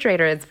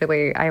refrigerator. It's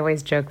really, I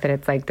always joke that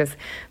it's like this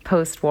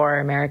post-war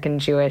American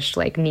Jewish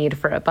need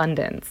for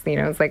abundance.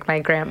 It's like my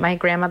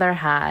grandmother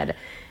had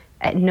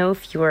no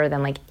fewer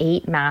than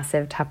 8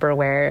 massive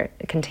Tupperware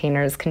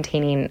containers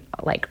containing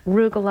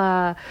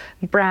arugula,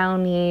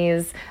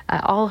 brownies,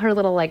 all her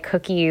little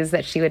cookies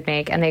that she would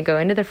make, and they go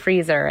into the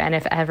freezer. And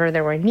if ever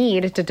there were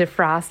need to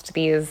defrost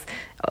these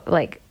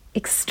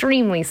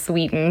extremely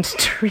sweetened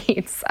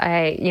treats,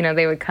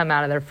 they would come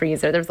out of their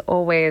freezer. There's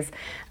always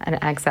an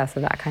excess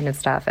of that kind of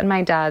stuff. And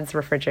my dad's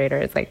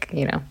refrigerator is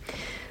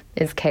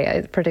is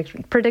chaos,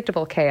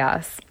 predictable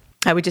chaos.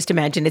 I would just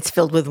imagine it's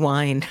filled with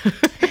wine.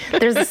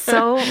 There's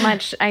so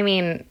much.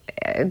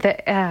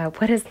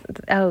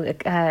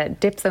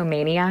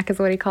 Dipsomaniac is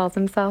what he calls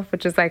himself,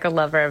 which is a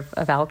lover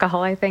of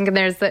alcohol, I think. And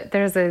there's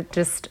a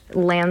just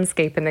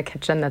landscape in the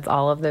kitchen that's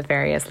all of the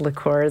various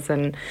liqueurs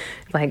and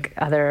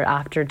other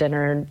after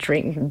dinner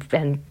drink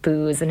and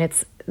booze, and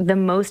it's the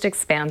most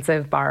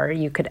expansive bar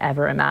you could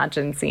ever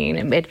imagine seeing.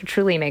 It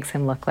truly makes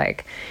him look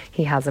like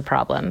he has a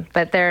problem.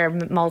 But there are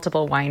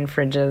multiple wine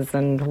fridges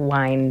and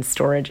wine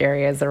storage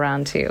areas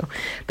around too.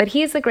 But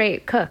he's a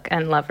great cook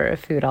and lover of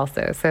food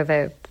also. So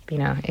that,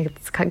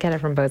 it's get it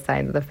from both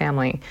sides of the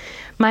family.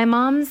 My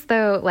mom's,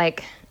 though,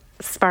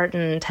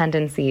 Spartan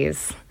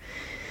tendencies,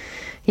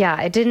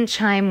 yeah, it didn't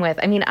chime with,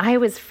 I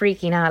was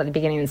freaking out at the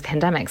beginning of this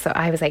pandemic. So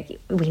I was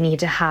like, we need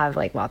to have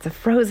lots of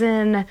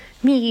frozen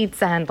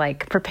meats and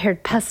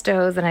prepared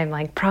pestos. And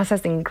I'm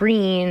processing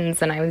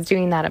greens. And I was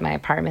doing that at my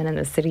apartment in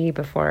the city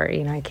before,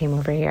 I came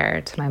over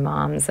here to my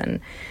mom's. And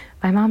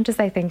my mom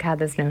just, I think, had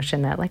this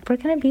notion that we're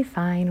going to be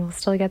fine. We'll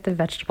still get the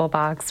vegetable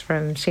box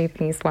from Chez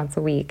Panisse once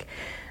a week.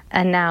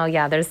 And now,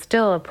 yeah, there's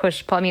still a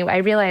push-pull. I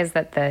realized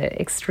that the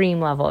extreme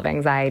level of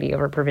anxiety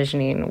over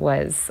provisioning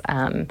was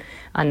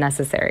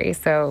unnecessary.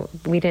 So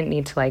we didn't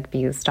need to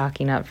be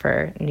stocking up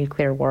for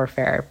nuclear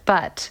warfare.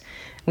 But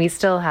we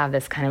still have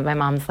this kind of, my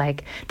mom's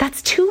like,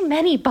 that's too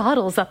many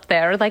bottles up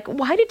there.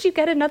 Why did you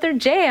get another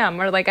jam?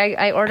 Or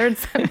I ordered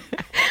some,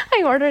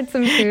 I ordered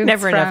some foods.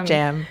 Never enough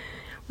jam.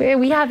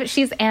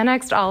 She's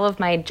annexed all of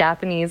my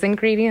Japanese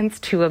ingredients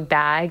to a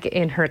bag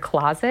in her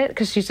closet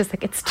because she's just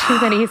it's too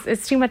many,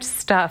 it's too much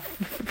stuff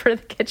for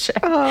the kitchen.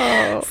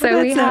 Oh, so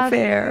that's not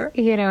fair.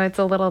 It's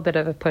a little bit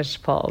of a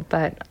push-pull,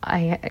 but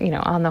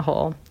on the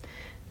whole,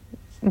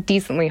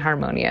 decently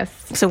harmonious.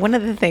 So one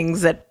of the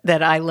things that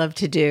I love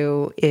to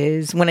do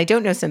is when I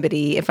don't know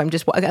somebody, if I'm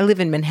just, I live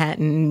in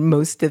Manhattan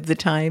most of the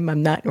time.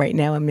 I'm not right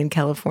now. I'm in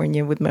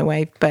California with my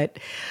wife, but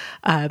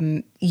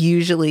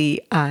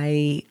usually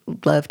I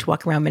love to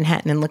walk around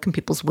Manhattan and look in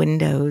people's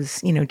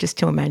windows, just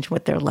to imagine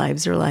what their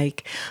lives are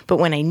like. But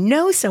when I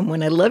know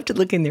someone, I love to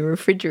look in their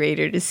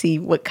refrigerator to see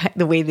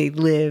the way they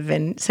live.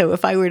 And so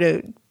if I were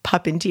to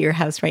pop into your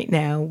house right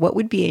now, what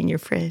would be in your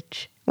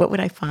fridge? What would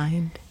I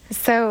find?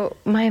 So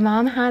my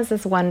mom has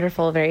this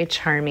wonderful, very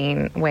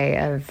charming way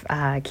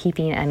of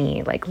keeping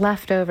any like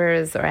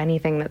leftovers or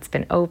anything that's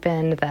been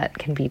opened that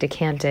can be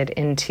decanted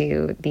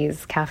into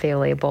these cafe au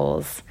lait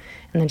bowls.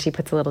 And then she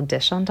puts a little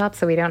dish on top,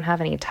 so we don't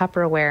have any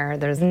Tupperware.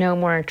 There's no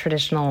more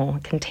traditional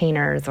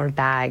containers or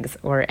bags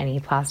or any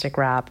plastic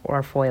wrap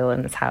or foil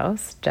in this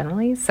house,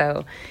 generally.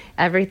 So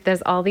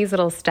there's all these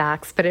little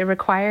stacks, but it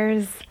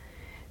requires,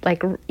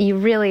 like, you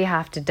really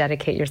have to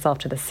dedicate yourself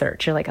to the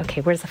search. You're like,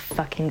 okay, where's the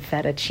fucking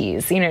feta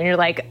cheese? And you're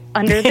like,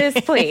 under this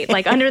plate,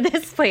 like under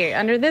this plate,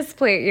 under this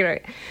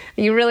plate.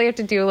 You really have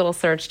to do a little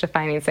search to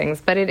find these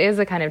things. But it is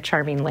a kind of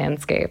charming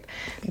landscape.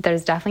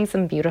 There's definitely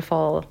some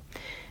beautiful,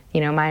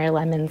 Meyer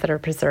lemons that are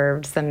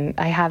preserved.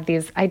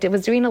 I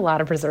was doing a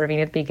lot of preserving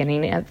at the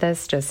beginning of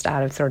this, just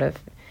out of sort of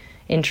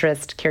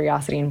interest,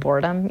 curiosity, and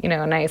boredom,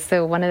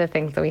 so one of the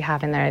things that we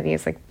have in there are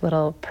these like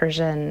little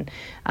Persian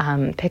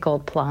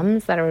pickled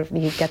plums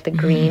you get the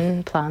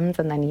green plums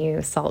and then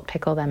you salt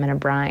pickle them in a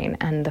brine,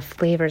 and the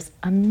flavor's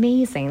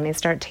amazing. They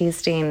start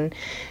tasting,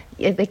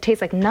 they taste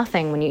like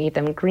nothing when you eat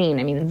them green.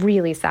 I mean,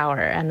 really sour.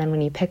 And then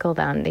when you pickle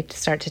them, they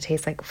start to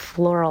taste like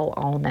floral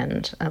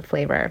almond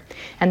flavor.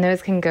 And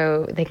those can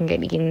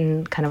get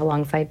eaten kind of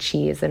alongside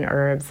cheese and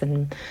herbs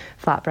and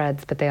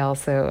flatbreads, but they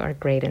also are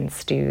great in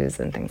stews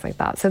and things like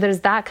that. So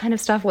there's that kind of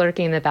stuff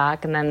lurking in the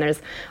back. And then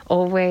there's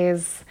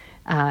always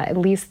at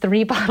least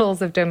 3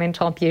 bottles of Domaine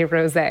Tempier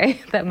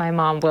Rosé that my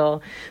mom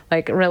will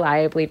like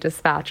reliably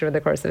dispatch over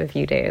the course of a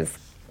few days.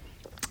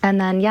 And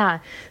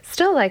then,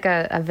 still like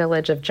a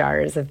village of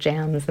jars of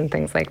jams and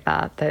things like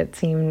that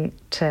seem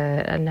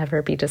to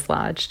never be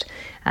dislodged.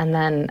 And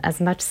then as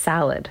much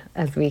salad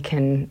as we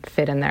can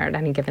fit in there at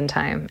any given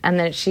time. And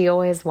then she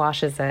always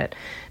washes it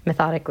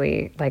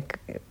methodically. Like,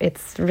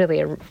 it's really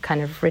a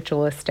kind of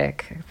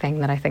ritualistic thing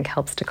that I think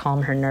helps to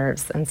calm her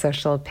nerves. And so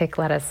she'll pick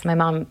lettuce. My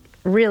mom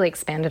really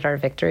expanded our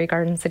Victory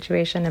Garden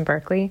situation in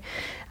Berkeley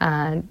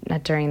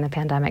during the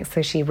pandemic.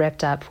 So she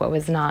ripped up what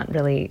was not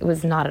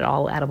at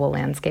all edible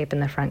landscape in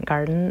the front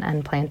garden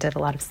and planted a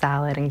lot of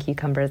salad and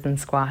cucumbers and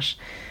squash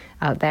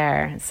out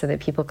there so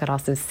that people could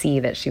also see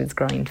that she was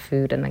growing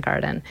food in the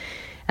garden.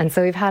 And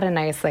so we've had a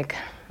nice, like,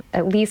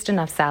 at least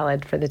enough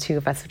salad for the two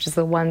of us, which is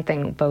the one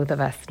thing both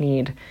of us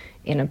need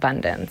in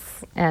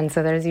abundance. And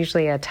so there's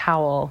usually a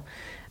towel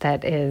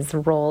that is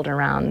rolled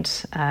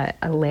around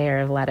a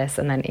layer of lettuce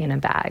and then in a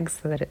bag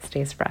so that it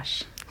stays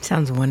fresh.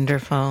 Sounds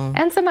wonderful.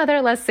 And some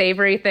other less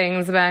savory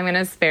things, but I'm going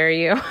to spare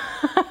you.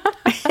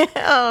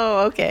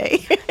 Oh,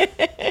 okay.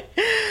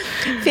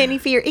 Fanny,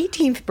 for your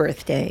 18th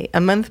birthday,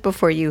 a month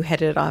before you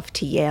headed off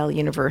to Yale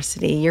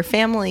University, your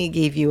family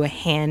gave you a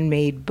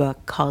handmade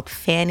book called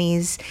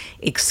Fanny's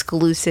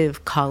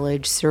Exclusive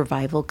College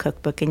Survival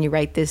Cookbook. And you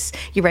write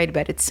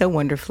about it so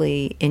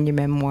wonderfully in your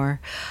memoir.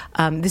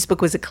 This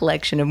book was a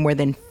collection of more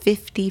than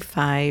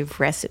 55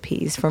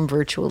 recipes from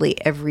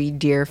virtually every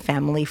dear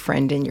family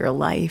friend in your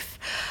life.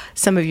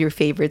 Some of your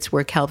favorites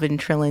were Calvin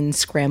Trillin's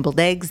scrambled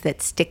eggs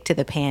that stick to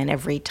the pan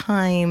every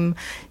time,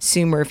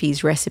 Sue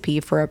Murphy's recipe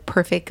for a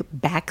perfect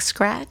back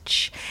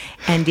scratch,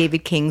 and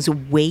David King's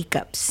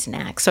wake-up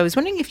snack. So I was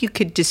wondering if you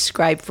could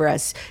describe for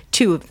us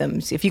 2 of them.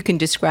 If you can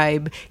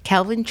describe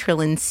Calvin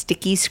Trillin's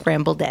sticky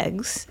scrambled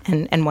eggs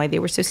and why they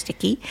were so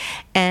sticky,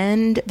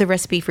 and the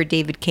recipe for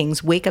David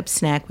King's wake-up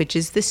snack, which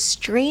is the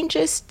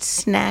strangest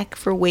snack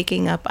for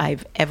waking up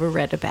I've ever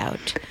read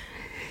about.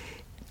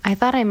 I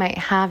thought I might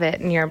have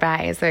it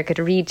nearby so I could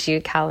read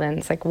you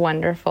Calvin's like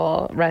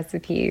wonderful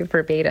recipe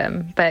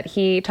verbatim. But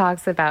he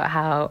talks about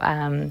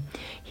how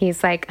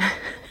he's like,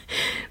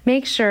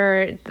 make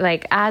sure,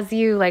 like, as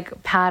you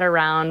like pat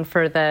around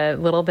for the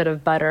little bit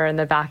of butter in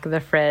the back of the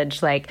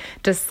fridge, like,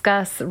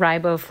 discuss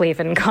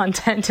riboflavin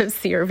content of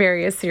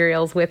various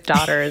cereals with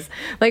daughters.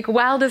 Like,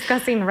 while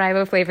discussing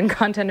riboflavin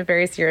content of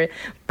various cereals,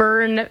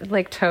 burn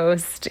like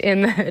toast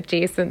in the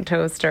adjacent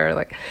toaster,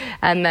 like,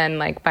 and then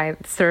like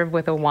serve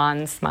with a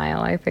wan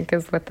smile, I think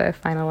is what the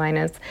final line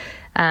is.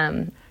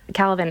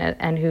 Calvin,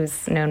 and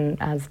who's known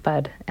as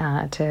Bud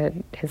to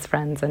his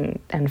friends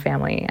and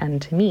family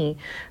and to me,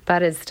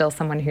 Bud is still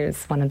someone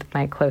who's one of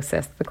the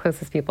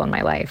closest people in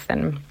my life.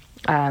 And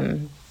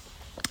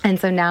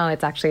so now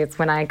it's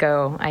when I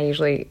go, I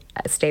usually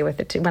stay with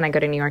it too. When I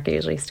go to New York, I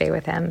usually stay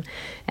with him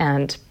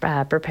and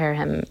prepare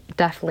him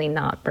definitely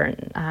not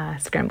burnt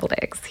scrambled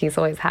eggs. He's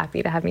always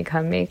happy to have me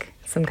come make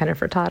some kind of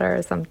frittata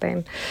or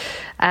something.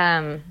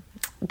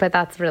 But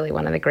that's really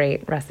one of the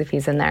great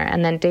recipes in there.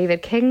 And then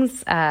David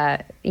King's,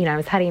 I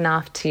was heading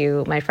off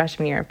to my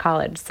freshman year of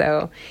college.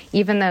 So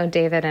even though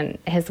David and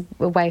his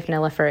wife,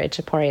 Nilifer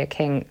Ichaporia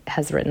King,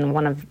 has written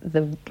one of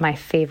my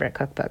favorite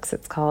cookbooks,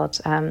 it's called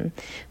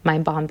My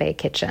Bombay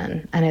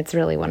Kitchen. And it's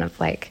really one of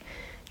like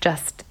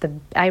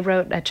I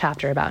wrote a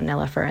chapter about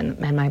Nilofer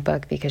in my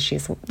book because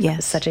she's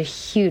such a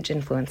huge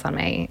influence on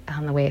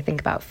the way I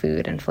think about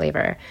food and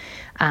flavor.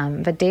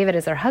 But David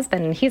is her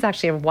husband, and he's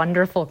actually a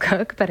wonderful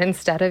cook, but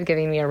instead of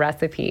giving me a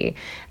recipe,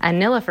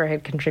 and Nilofer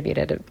had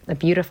contributed a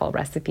beautiful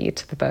recipe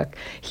to the book,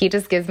 he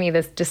just gives me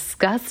this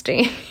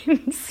disgusting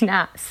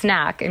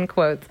snack, in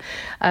quotes,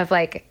 of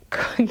like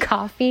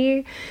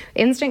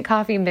instant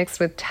coffee mixed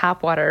with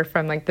tap water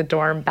from like the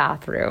dorm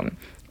bathroom,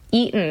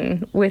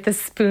 eaten with a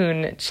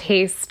spoon,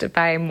 chased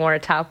by more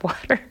tap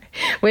water,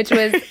 which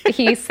was,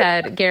 he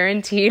said,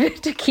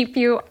 guaranteed to keep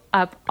you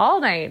up all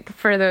night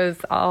for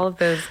all of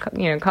those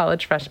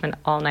college freshman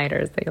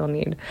all-nighters that you'll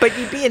need. But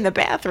you'd be in the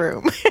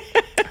bathroom.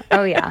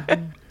 Oh, yeah,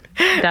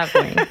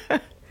 definitely.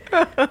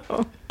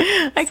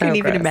 I couldn't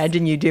even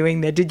imagine you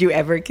doing that. Did you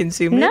ever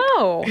consume it?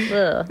 No.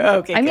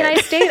 Okay. I mean,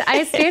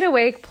 I stayed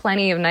awake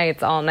plenty of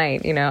nights all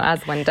night,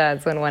 as one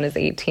does when one is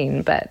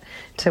 18, but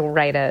to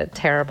write a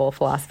terrible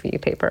philosophy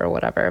paper or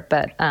whatever.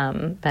 But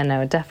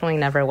no, definitely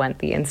never went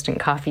the instant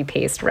coffee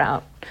paste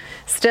route.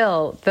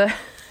 Still,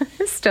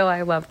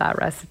 I love that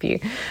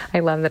recipe.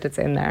 I love that it's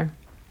in there.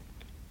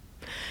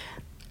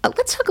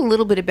 Let's talk a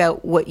little bit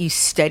about what you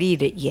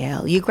studied at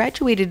Yale. You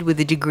graduated with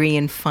a degree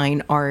in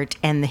fine art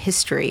and the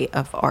history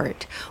of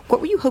art. What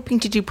were you hoping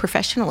to do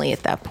professionally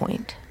at that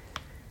point?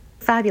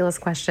 Fabulous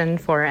question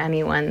for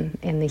anyone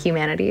in the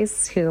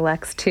humanities who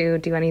elects to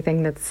do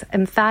anything that's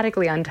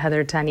emphatically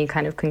untethered to any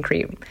kind of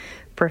concrete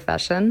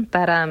profession.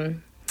 But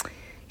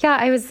yeah,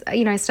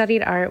 I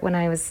studied art when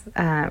I was,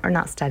 or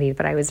not studied,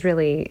 but I was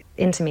really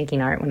into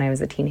making art when I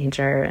was a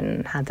teenager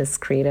and had this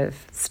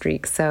creative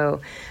streak. So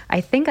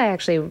I think I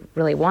actually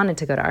really wanted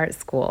to go to art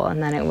school.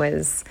 And then it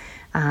was,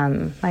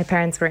 my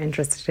parents were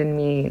interested in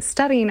me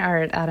studying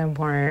art at a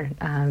more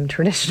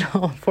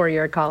traditional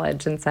four-year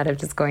college instead of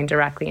just going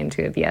directly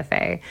into a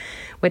BFA,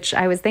 which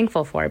I was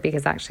thankful for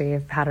because actually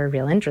I've had a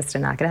real interest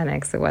in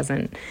academics. It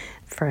wasn't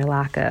for a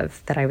lack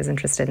of that I was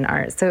interested in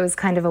art. So it was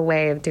kind of a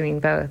way of doing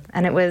both.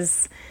 And it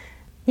was,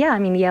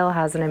 Yale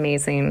has an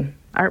amazing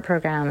art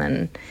program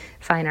and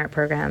fine art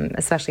program,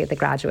 especially at the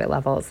graduate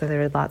level. So there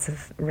were lots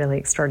of really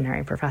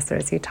extraordinary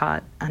professors who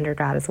taught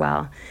undergrad as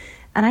well.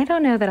 And I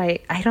don't know that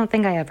I don't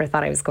think I ever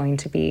thought I was going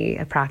to be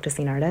a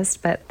practicing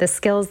artist, but the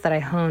skills that I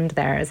honed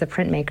there as a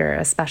printmaker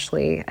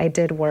especially, I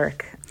did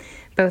work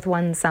both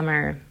one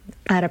summer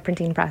at a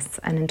printing press,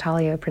 an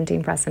Intaglio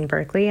printing press in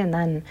Berkeley, and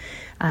then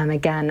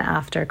again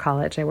after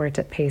college I worked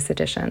at Pace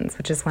Editions,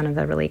 which is one of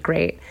the really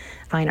great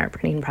fine art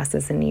printing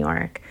presses in New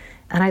York.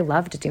 And I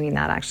loved doing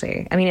that,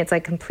 actually. I mean, it's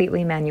like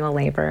completely manual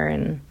labor,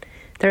 and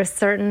there are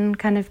certain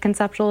kind of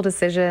conceptual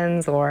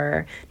decisions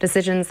or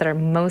decisions that are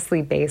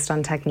mostly based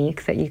on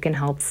technique that you can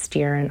help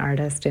steer an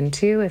artist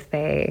into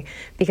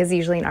because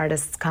usually an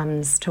artist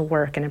comes to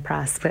work in a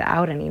press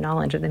without any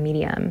knowledge of the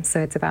medium. So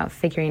it's about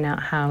figuring out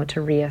how to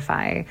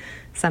reify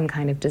some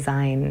kind of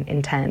design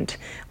intent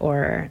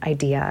or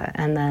idea,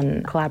 and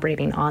then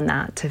collaborating on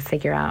that to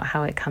figure out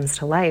how it comes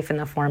to life in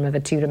the form of a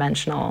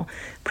two-dimensional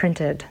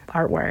printed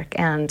artwork.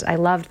 And I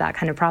loved that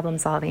kind of problem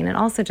solving, and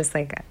also just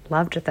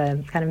loved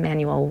the kind of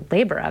manual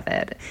labor of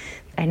it.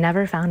 I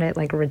never found it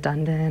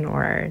redundant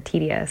or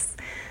tedious,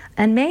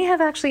 and may have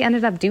actually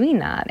ended up doing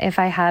that if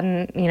I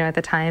hadn't, at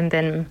the time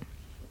been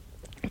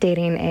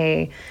dating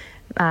a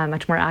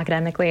much more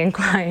academically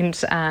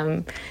inclined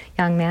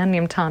young man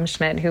named Tom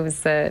Schmidt, who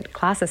was a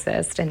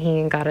classicist, and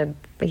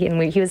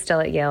he was still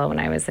at Yale when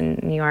I was in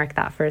New York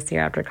that first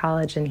year after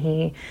college, and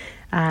he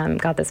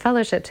got this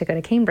fellowship to go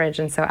to Cambridge,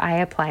 and so I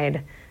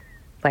applied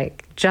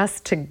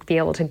just to be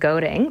able to go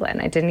to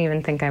England. I didn't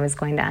even think I was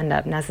going to end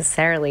up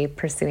necessarily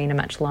pursuing a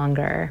much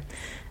longer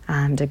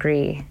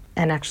degree.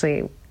 And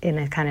actually, in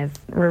a kind of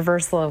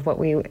reversal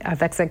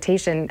of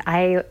expectation,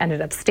 I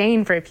ended up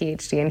staying for a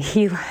PhD, and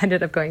he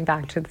ended up going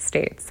back to the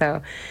States.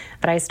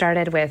 But I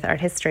started with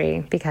art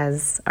history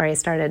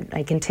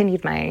I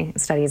continued my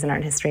studies in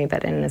art history,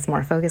 but in this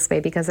more focused way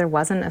because there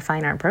wasn't a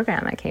fine art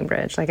program at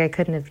Cambridge. I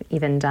couldn't have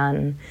even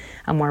done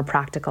a more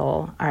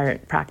practical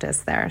art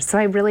practice there. So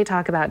I really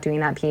talk about doing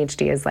that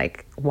PhD as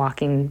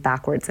walking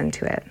backwards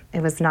into it.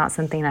 It was not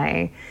something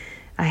I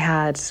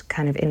had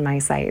kind of in my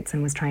sights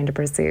and was trying to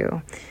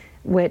pursue,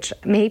 which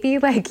maybe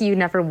you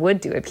never would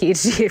do a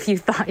PhD if you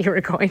thought you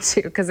were going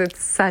to, because it's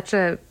such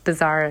a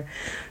bizarre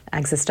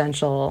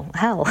existential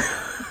hell.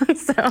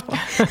 So,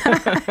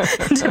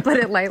 to put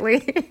it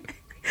lightly.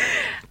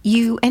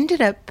 You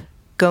ended up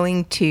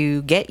going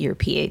to get your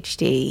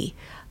PhD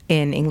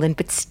in England,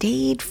 but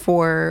stayed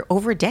for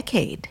over a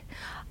decade.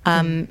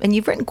 And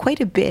you've written quite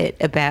a bit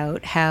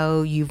about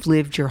how you've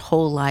lived your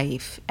whole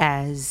life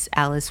as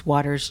Alice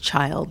Waters'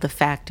 child, the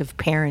fact of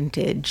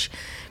parentage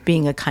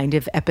being a kind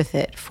of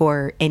epithet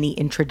for any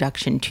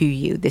introduction to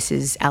you. This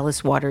is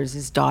Alice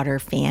Waters' daughter,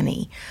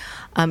 Fanny.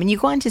 And you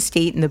go on to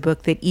state in the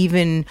book that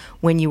even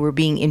when you were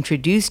being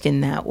introduced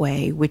in that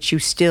way, which you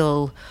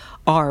still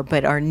are,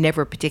 but are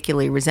never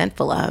particularly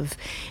resentful of,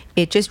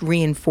 it just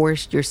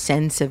reinforced your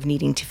sense of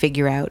needing to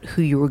figure out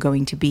who you were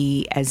going to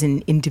be as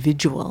an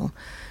individual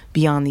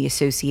beyond the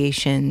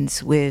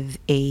associations with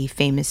a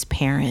famous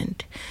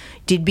parent.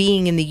 Did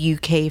being in the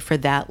UK for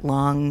that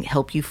long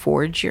help you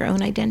forge your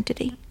own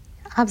identity?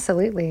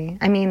 Absolutely.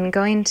 I mean,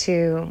 going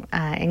to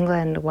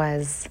England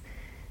was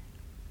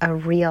a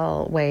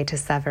real way to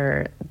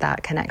sever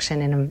that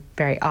connection in a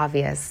very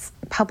obvious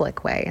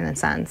public way, in a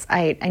sense.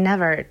 I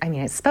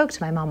spoke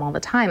to my mom all the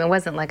time. It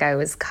wasn't like I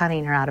was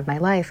cutting her out of my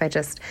life.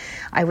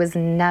 I was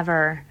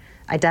never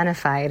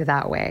identified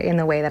that way in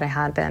the way that I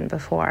had been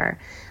before.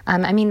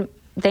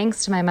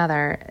 Thanks to my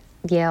mother,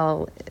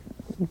 Yale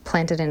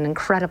planted an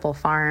incredible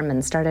farm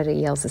and started a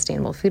Yale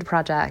Sustainable Food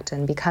Project.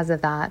 And because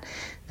of that,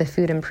 the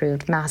food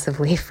improved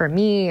massively for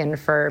me and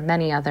for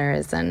many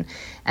others. And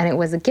it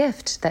was a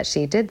gift that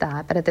she did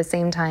that. But at the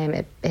same time,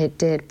 it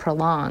did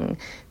prolong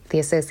the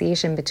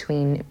association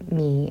between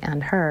me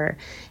and her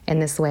in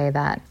this way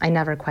that I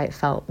never quite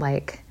felt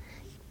like,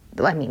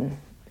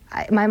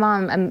 my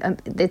mom,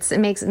 it's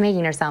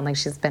making her sound like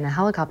she's been a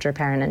helicopter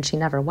parent, and she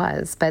never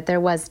was. But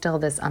there was still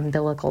this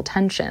umbilical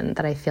tension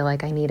that I feel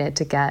like I needed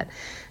to get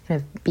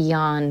kind of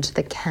beyond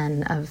the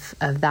ken of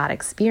that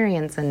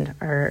experience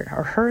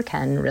or her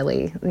ken,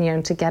 really,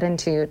 to get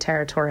into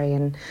territory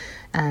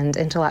and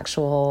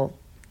intellectual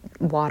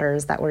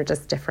waters that were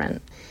just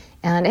different.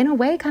 And in a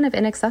way, kind of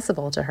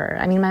inaccessible to her.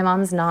 I mean, my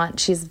mom's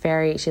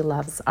she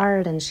loves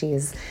art, and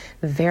she's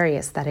very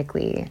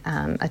aesthetically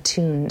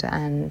attuned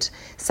and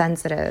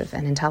sensitive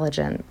and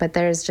intelligent, but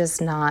there's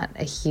just not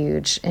a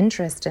huge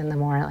interest in the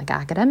more like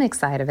academic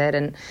side of it.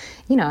 And,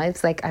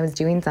 it's like I was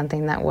doing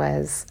something that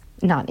was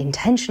not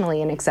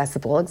intentionally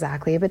inaccessible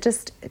exactly, but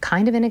just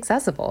kind of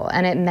inaccessible.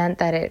 And it meant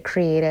that it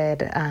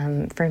created,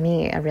 for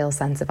me, a real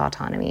sense of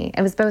autonomy.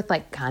 It was both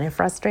like kind of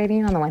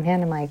frustrating on the one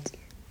hand,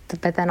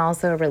 but then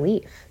also a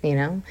relief,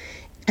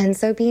 And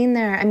so being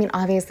there,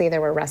 obviously there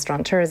were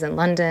restaurateurs in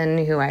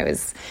London who I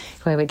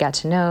would get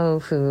to know,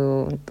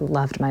 who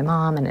loved my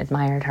mom and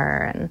admired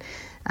her, and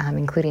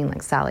including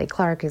like Sally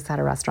Clark, who's had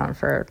a restaurant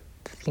for,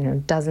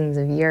 dozens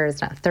of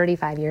years, not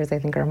 35 years, I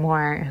think, or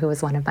more, who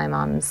was one of my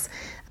mom's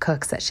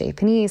cooks at Chez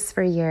Panisse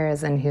for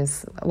years and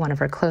who's one of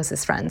her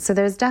closest friends. So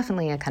there's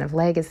definitely a kind of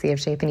legacy of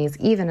Chez Panisse,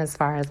 even as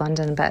far as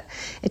London, but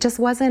it just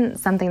wasn't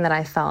something that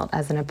I felt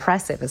as an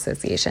oppressive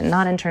association,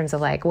 not in terms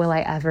of like, will I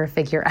ever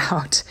figure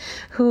out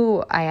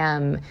who I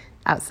am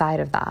outside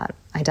of that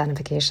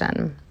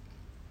identification?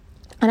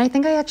 And I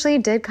think I actually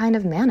did kind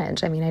of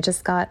manage. I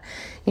just got,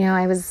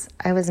 I was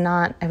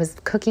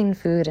cooking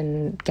food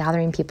and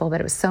gathering people, but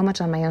it was so much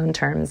on my own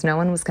terms. No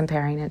one was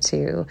comparing it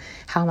to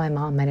how my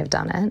mom might have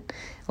done it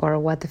or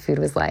what the food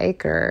was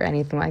like or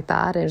anything like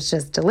that. It was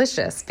just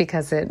delicious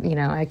because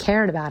I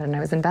cared about it and I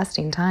was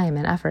investing time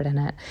and effort in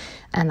it.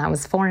 And that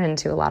was foreign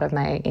to a lot of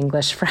my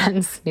English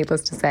friends,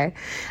 needless to say.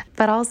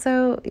 But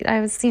also I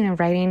was,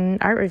 writing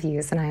art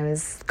reviews, and I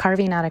was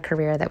carving out a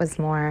career that was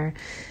more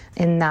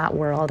in that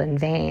world and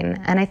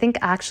vein. And I think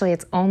actually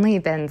it's only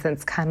been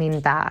since coming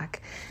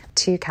back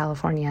to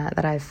California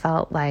that I've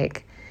felt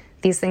like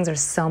these things are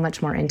so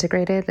much more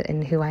integrated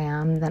in who I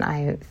am than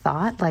I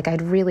thought. Like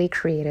I'd really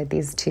created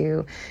these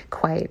two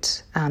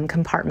quite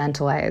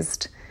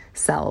compartmentalized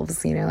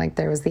selves, like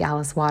there was the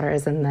Alice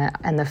Waters and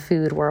the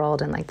food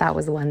world, and like that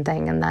was one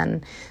thing, and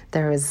then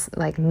there was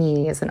like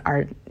me as an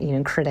art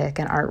critic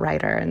and art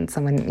writer and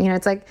someone,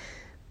 it's like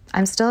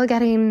I'm still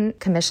getting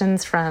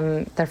commissions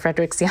from the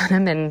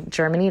Friedrichsmuseum in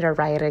Germany to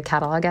write a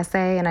catalog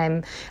essay, and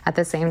I'm at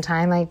the same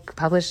time like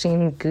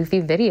publishing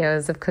goofy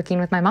videos of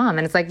cooking with my mom.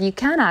 And it's like you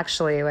can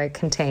actually like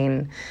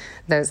contain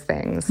those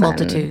things.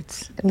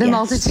 Multitudes.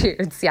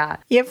 Multitudes, yeah.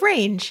 You have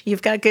range.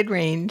 You've got good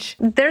range.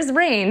 There's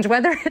range.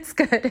 Whether it's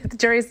good, the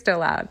jury's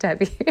still out,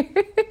 Debbie.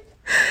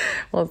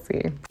 We'll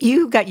see.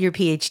 You got your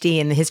PhD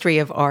in the history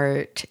of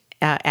art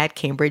at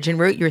Cambridge and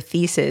wrote your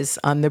thesis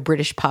on the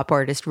British pop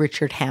artist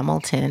Richard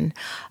Hamilton.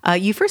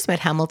 You first met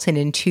Hamilton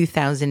in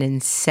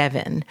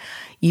 2007.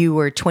 You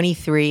were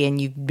 23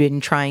 and you've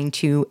been trying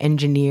to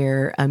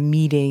engineer a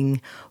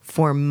meeting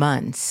for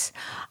months.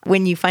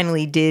 When you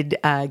finally did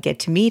get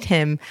to meet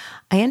him,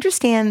 I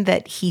understand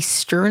that he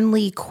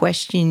sternly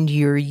questioned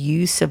your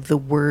use of the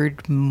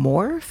word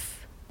morph.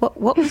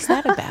 What was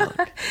that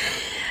about?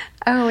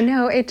 Oh,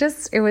 no, it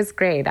was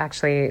great,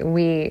 actually.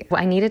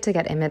 I needed to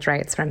get image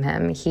rights from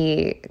him.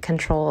 He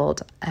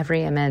controlled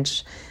every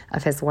image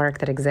of his work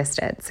that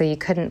existed. So you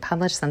couldn't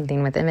publish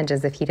something with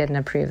images if he didn't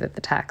approve of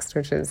the text,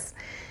 which was,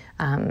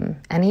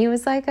 and he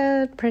was like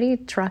a pretty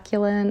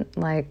truculent,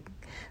 like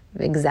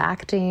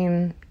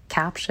exacting,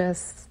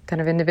 captious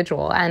kind of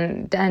individual.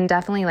 And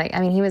definitely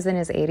he was in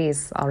his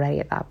 80s already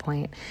at that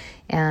point.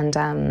 And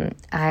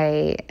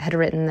I had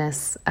written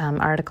this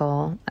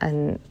article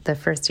in the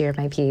first year of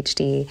my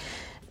PhD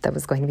that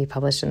was going to be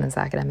published in this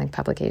academic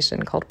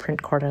publication called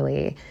Print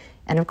Quarterly.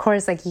 And of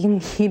course,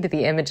 you need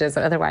the images,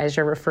 otherwise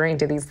you're referring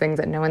to these things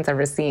that no one's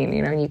ever seen,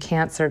 and you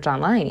can't search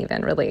online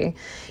even, really.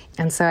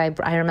 And so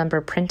I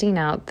remember printing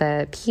out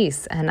the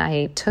piece, and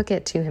I took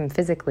it to him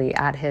physically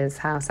at his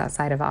house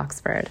outside of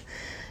Oxford.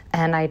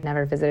 And I'd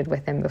never visited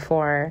with him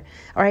before,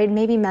 or I'd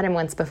maybe met him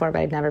once before, but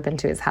I'd never been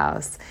to his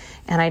house.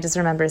 And I just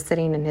remember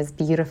sitting in his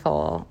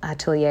beautiful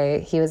atelier.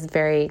 He was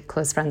very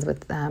close friends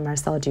with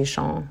Marcel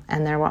Duchamp,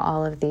 and there were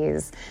all of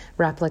these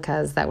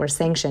replicas that were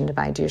sanctioned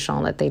by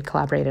Duchamp that they'd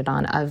collaborated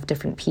on of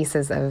different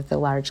pieces of the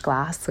large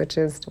glass, which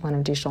is one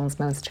of Duchamp's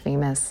most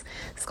famous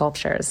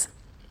sculptures.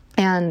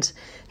 And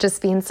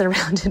just being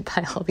surrounded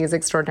by all these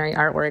extraordinary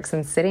artworks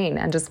and sitting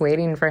and just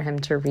waiting for him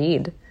to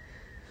read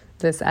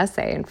this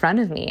essay in front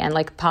of me and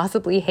like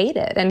possibly hate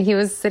it. And he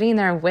was sitting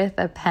there with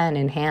a pen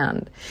in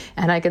hand,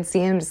 and I could see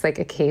him just like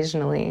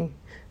occasionally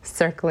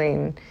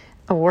circling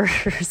a word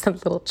or some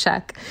little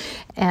check.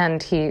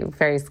 And he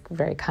very,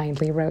 very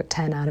kindly wrote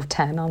 10 out of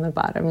 10 on the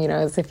bottom,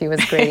 as if he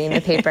was grading the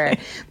paper.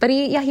 But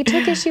he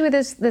took issue with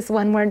this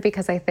one word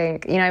because I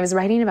think, I was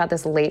writing about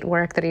this late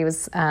work that he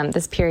was,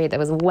 this period that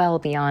was well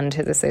beyond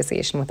his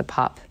association with the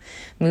pop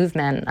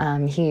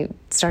movement. He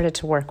started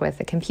to work with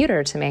a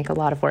computer to make a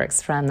lot of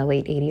works from the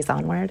late 80s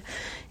onward,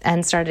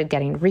 and started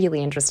getting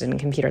really interested in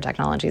computer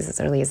technologies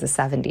as early as the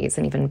 70s,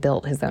 and even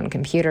built his own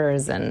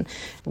computers and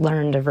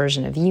learned a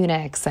version of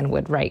Unix and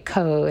would write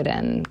code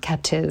and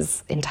kept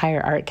his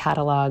entire art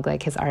catalog,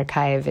 like his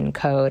archive in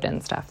code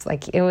and stuff.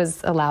 Like, it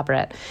was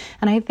elaborate.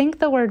 And I think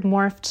the word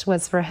morphed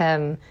was for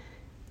him,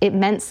 it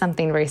meant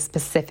something very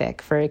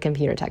specific for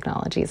computer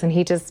technologies. And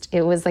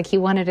it was like he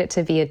wanted it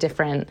to be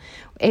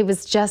it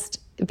was just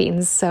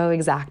being so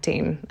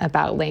exacting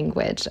about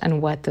language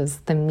and what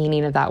the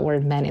meaning of that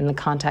word meant in the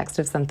context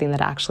of something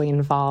that actually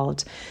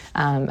involved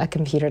a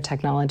computer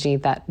technology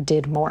that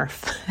did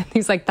morph.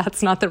 He's like,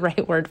 that's not the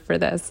right word for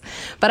this.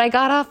 But I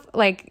got off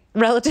like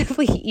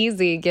relatively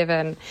easy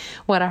given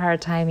what a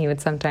hard time he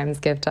would sometimes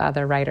give to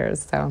other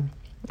writers. So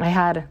I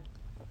had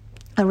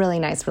a really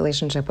nice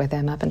relationship with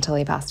him up until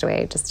he passed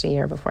away just a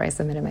year before I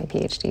submitted my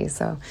PhD.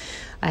 So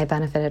I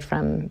benefited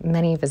from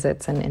many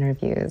visits and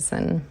interviews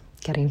and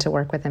getting to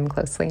work with him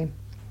closely.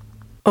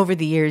 Over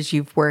the years,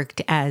 you've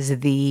worked as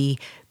the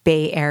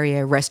Bay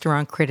Area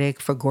restaurant critic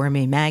for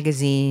Gourmet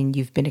Magazine.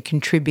 You've been a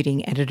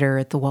contributing editor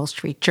at the Wall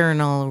Street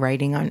Journal,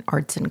 writing on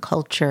arts and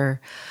culture.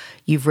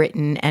 You've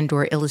written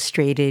and/or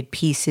illustrated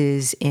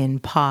pieces in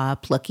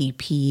Pop, Lucky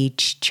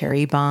Peach,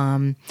 Cherry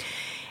Bomb.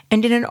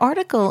 And in an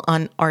article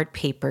on Art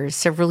Papers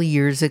several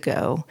years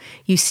ago,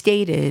 you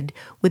stated,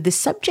 with the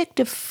subject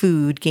of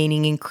food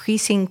gaining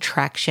increasing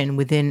traction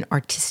within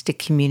artistic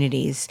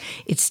communities,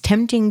 it's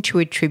tempting to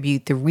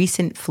attribute the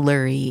recent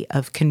flurry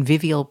of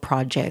convivial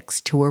projects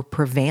to a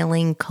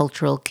prevailing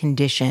cultural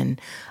condition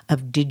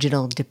of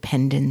digital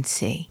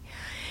dependency.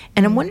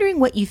 And I'm wondering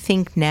what you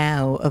think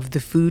now of the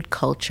food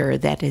culture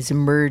that has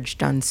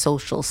emerged on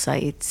social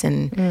sites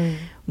and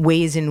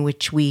ways in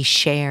which we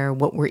share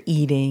what we're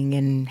eating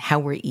and how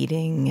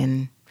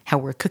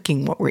we're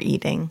cooking what we're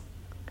eating.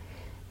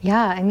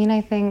 Yeah,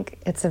 I think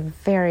it's a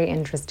very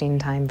interesting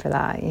time for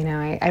that.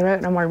 I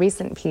wrote a more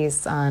recent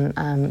piece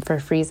on for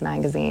Freeze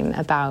magazine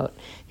about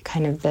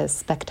kind of the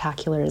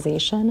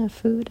spectacularization of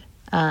food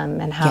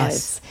and how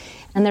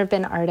and there have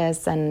been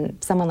artists and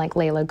someone like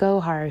Layla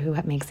Gohar who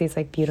makes these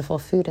like beautiful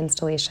food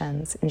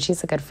installations, and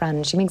she's a good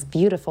friend. She makes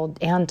beautiful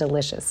and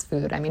delicious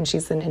food.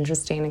 She's an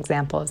interesting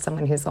example of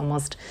someone who's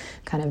almost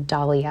kind of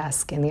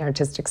Dali-esque in the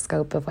artistic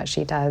scope of what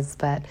she does,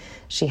 but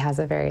she has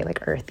a very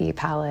like earthy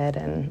palette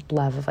and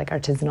love of like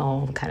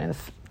artisanal kind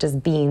of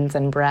just beans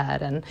and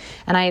bread, and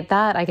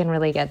I can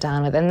really get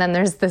down with. And then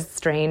there's this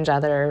strange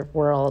other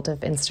world of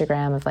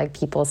Instagram of like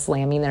people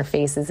slamming their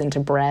faces into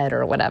bread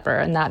or whatever,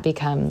 and that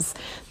becomes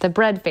the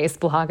bread face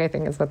blog, I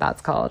think is what that's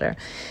called. Or,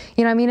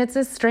 it's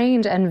a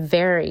strange and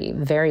very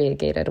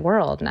variegated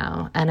world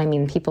now.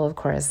 And people, of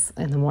course,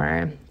 in the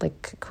more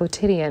like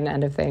quotidian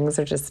end of things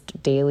are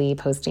just daily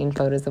posting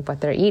photos of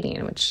what they're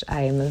eating, which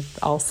I am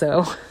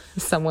also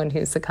someone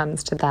who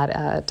succumbs to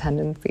that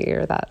tendency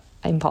or that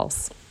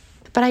impulse.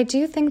 But I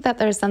do think that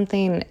there's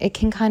something, it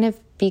can kind of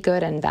be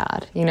good and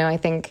bad. I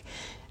think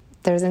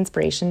there's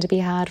inspiration to be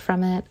had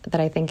from it that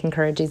I think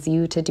encourages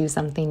you to do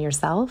something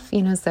yourself,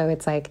 so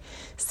it's like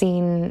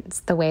seeing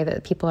the way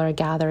that people are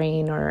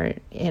gathering or,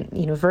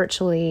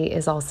 virtually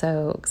is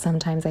also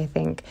sometimes I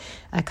think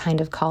a kind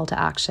of call to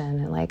action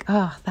and like,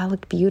 oh, that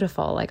looked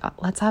beautiful. Like,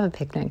 let's have a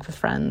picnic with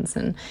friends.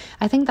 And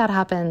I think that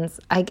happens.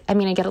 I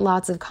get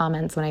lots of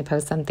comments when I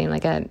post something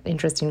like an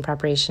interesting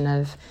preparation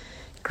of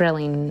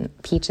grilling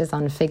peaches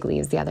on fig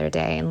leaves the other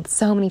day, and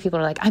so many people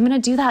are like, I'm going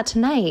to do that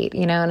tonight,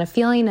 and a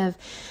feeling of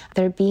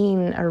there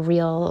being a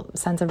real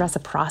sense of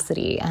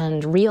reciprocity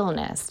and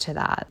realness to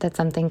that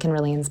something can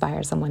really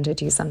inspire someone to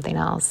do something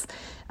else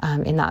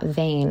in that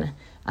vein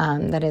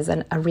that is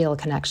a real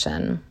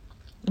connection.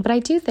 But I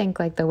do think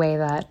like the way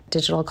that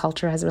digital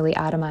culture has really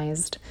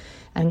atomized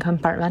and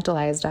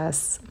compartmentalized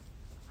us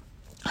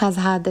has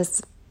had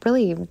this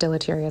really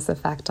deleterious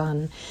effect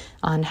on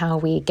how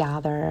we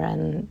gather,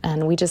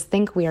 and we just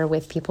think we are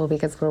with people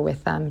because we're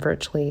with them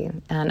virtually.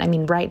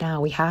 And right now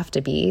we have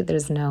to be.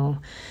 There's no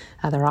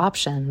other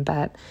option.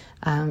 But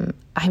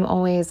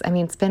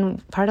it's been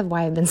part of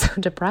why I've been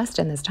so depressed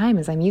in this time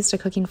is I'm used to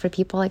cooking for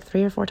people like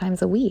 3 or 4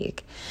 times a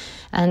week.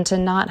 And to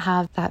not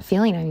have that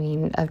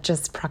feeling, of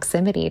just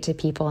proximity to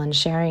people and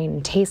sharing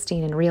and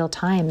tasting in real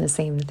time the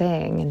same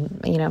thing.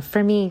 And,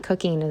 for me,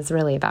 cooking is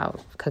really about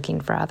cooking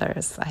for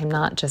others. I'm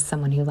not just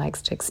someone who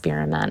likes to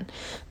experiment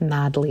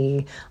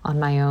madly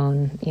on my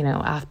own,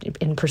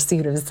 in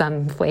pursuit of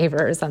some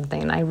flavor or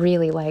something. I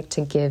really like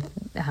to give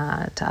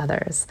to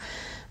others.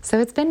 So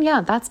that's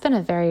been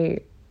a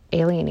very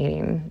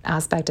alienating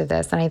aspect of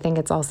this. And I think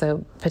it's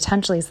also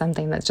potentially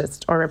something that's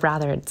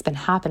it's been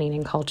happening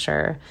in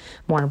culture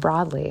more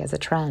broadly as a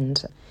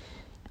trend.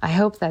 I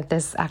hope that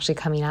this actually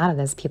coming out of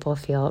this, people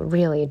feel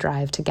really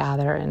drive to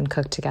gather and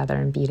cook together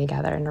and be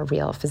together in a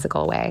real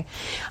physical way.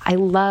 I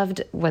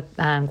loved what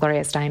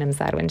Gloria Steinem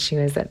said when she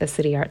was at the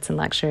City Arts and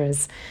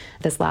Lectures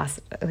this last,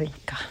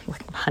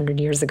 100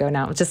 years ago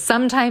now, just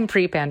sometime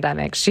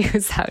pre-pandemic. She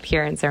was out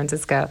here in San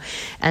Francisco,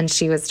 and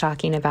she was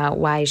talking about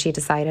why she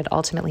decided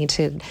ultimately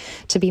to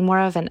be more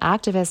of an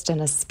activist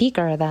and a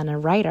speaker than a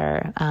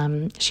writer.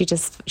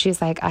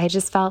 She's like, I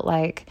just felt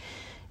like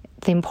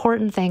the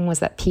important thing was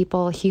that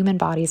human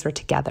bodies were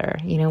together.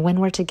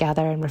 When we're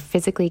together and we're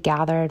physically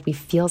gathered, we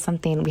feel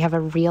something, we have a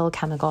real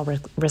chemical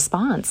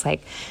response,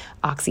 like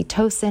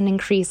oxytocin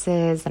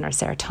increases and our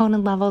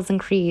serotonin levels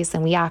increase.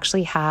 And we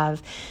actually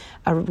have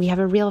a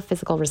real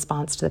physical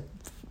response to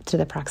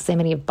the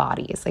proximity of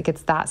bodies. Like,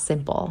 it's that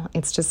simple.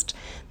 It's just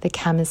the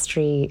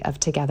chemistry of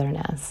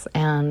togetherness,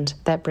 and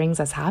that brings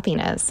us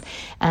happiness.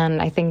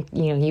 And I think,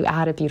 you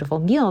add a beautiful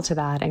meal to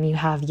that, and you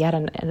have yet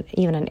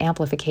even an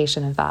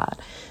amplification of that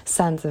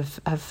sense of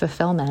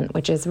fulfillment,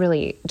 which is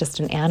really just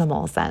an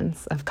animal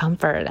sense of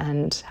comfort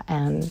and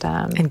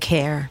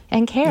care.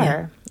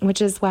 Yeah.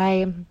 Which is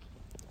why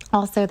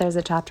also there's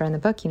a chapter in the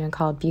book,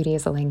 called Beauty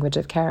is a Language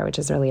of Care, which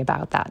is really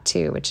about that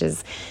too, which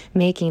is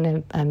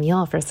making a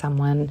meal for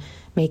someone,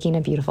 making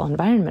a beautiful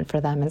environment for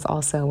them is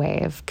also a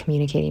way of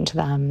communicating to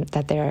them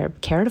that they're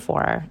cared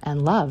for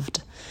and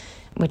loved,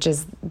 which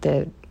is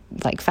the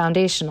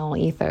foundational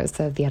ethos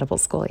of the Edible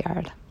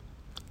Schoolyard.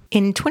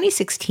 In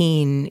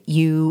 2016,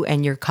 you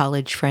and your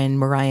college friend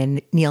Mariah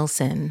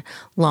Nielsen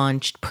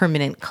launched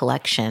Permanent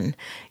Collection.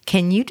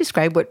 Can you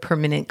describe what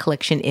Permanent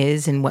Collection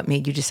is and what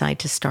made you decide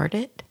to start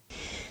it?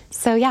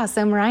 So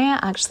Mariah,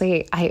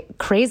 actually, I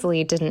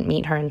crazily didn't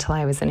meet her until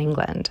I was in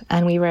England,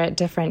 and we were at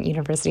different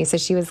universities. So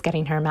she was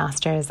getting her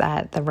master's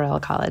at the Royal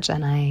College,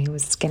 and I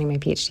was getting my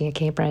PhD at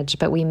Cambridge,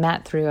 but we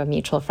met through a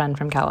mutual friend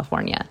from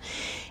California.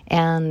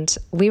 And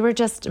we were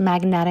just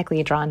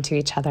magnetically drawn to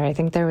each other. I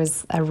think there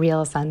was a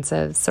real sense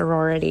of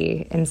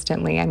sorority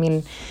instantly.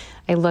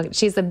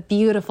 She's a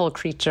beautiful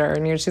creature,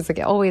 and she's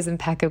always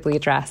impeccably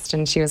dressed,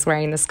 and she was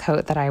wearing this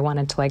coat that I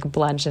wanted to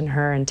bludgeon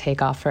her and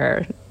take off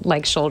her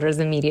shoulders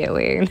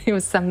immediately. And it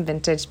was some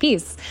vintage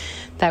piece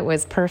that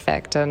was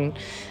perfect. And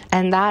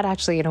that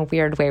actually, in a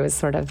weird way, was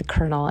sort of the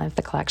kernel of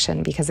the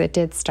collection, because it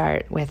did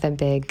start with a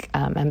big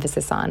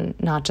emphasis on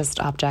not just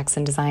objects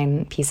and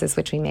design pieces,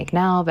 which we make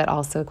now, but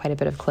also quite a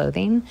bit of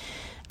clothing.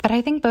 But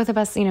I think both of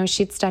us,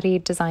 she'd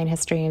studied design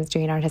history and was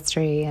doing art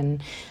history,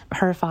 and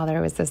her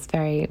father was this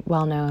very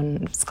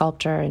well-known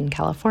sculptor in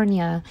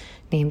California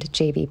named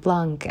J.B.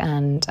 Blunk,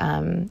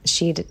 and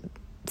she'd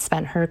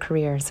spent her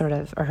career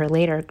or her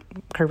later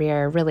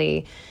career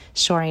really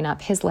shoring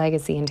up his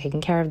legacy and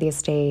taking care of the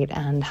estate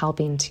and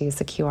helping to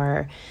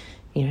secure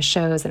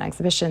shows and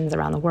exhibitions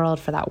around the world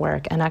for that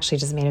work, and actually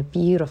just made a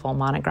beautiful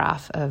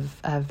monograph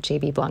of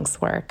J.B. Blunk's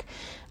work.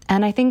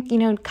 And I think,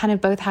 kind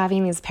of both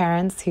having these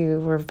parents who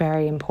were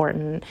very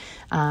important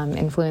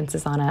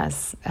influences on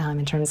us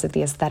in terms of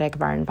the aesthetic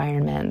of our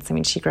environments.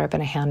 She grew up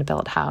in a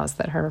hand-built house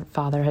that her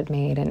father had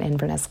made in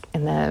Inverness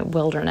in the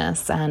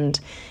wilderness, and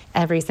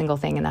every single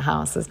thing in the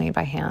house was made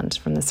by hand,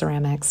 from the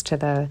ceramics to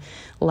the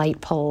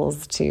light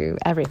poles to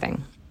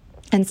everything.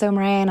 And so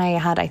Mariah and I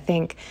had, I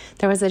think,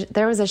 there was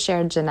a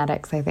shared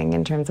genetics, I think,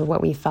 in terms of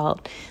what we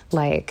felt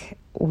like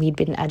we'd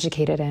been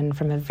educated in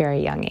from a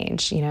very young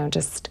age,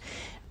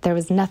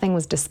 nothing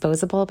was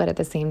disposable, but at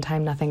the same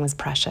time, nothing was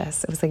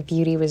precious. It was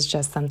beauty was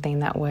just something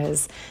that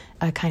was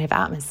a kind of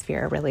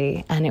atmosphere,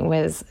 really. And it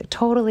was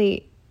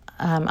totally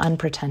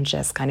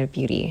unpretentious kind of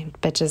beauty,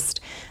 but just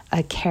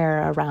a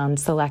care around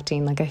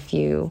selecting a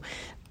few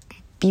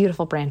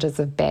beautiful branches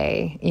of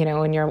bay,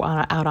 when you're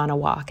out on a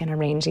walk, and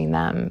arranging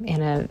them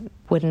in a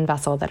wooden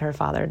vessel that her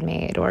father had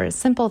made, or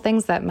simple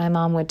things that my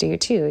mom would do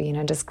too,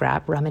 just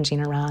rummaging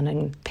around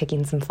and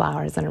picking some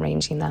flowers and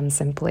arranging them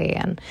simply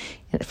and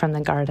from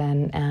the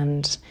garden,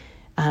 and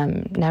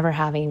never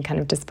having kind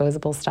of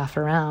disposable stuff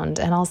around,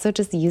 and also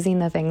just using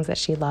the things that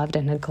she loved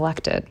and had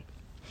collected.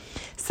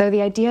 So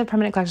the idea of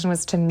Permanent Collection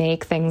was to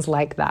make things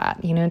like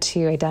that,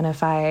 to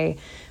identify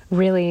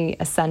really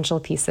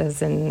essential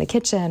pieces in the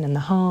kitchen and the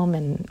home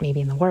and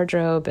maybe in the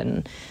wardrobe,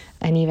 and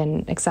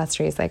even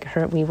accessories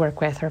we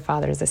work with her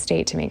father's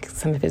estate to make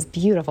some of his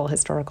beautiful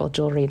historical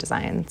jewelry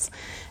designs.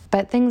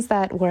 But things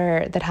that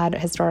had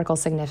historical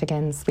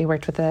significance. We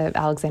worked with the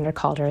Alexander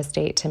Calder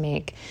estate to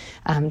make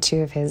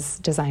 2 of his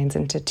designs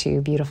into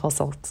 2 beautiful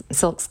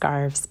silk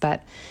scarves.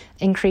 But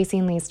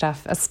increasingly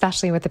stuff,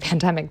 especially with the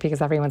pandemic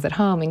because everyone's at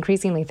home,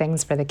 increasingly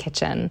things for the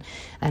kitchen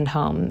and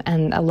home.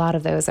 And a lot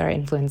of those are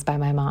influenced by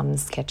my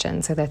mom's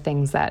kitchen. So the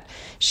things that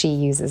she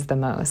uses the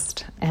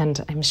most.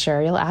 And I'm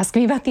sure you'll ask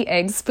me about the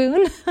egg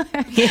spoon.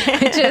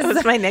 That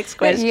was my next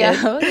question.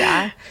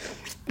 Yeah.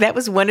 That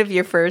was one of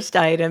your first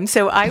items.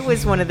 So I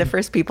was one of the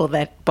first people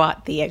that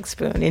bought the egg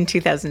spoon in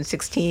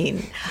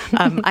 2016.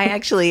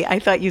 I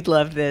thought you'd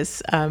love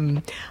this.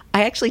 I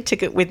actually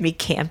took it with me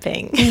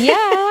camping. Yeah,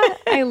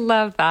 I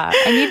love that.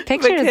 I need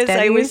pictures, because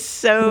I was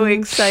so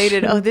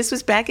excited. Oh, this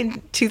was back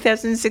in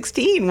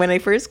 2016 when I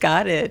first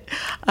got it.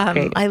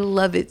 I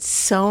love it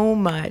so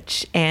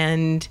much.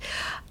 And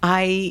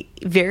I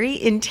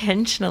very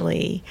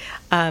intentionally,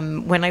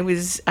 when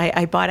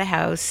I bought a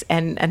house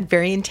and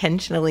very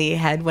intentionally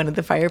had one of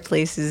the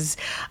fireplaces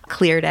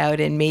cleared out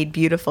and made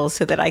beautiful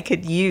so that I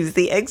could use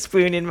the egg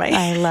spoon in my house.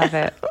 I love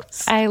it.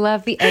 I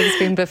love the egg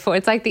spoon before.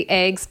 It's like the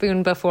egg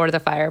spoon before the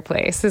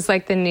fireplace. It's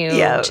like the new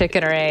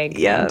chicken or egg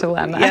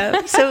dilemma.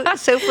 Yeah.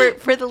 So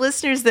for the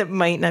listeners that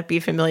might not be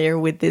familiar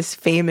with this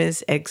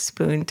famous egg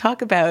spoon,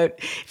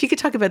 if you could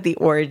talk about the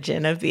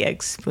origin of the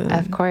egg spoon.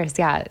 Of course,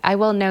 yeah. I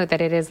will note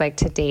that it is like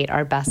to date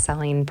our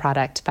best-selling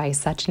product by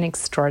such an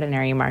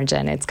extraordinary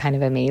margin. It's kind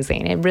of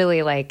amazing. It really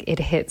it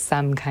hit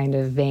some kind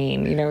of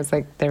vein. It's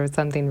like there was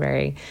something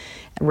very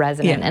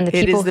resonant. And the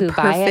people who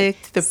buy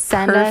it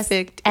send us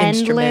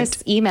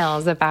endless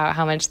emails about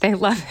how much they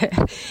love it.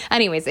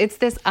 Anyways, it's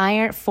this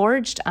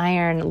forged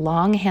iron,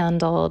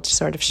 long-handled,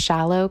 sort of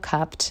shallow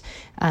cupped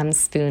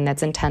spoon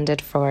that's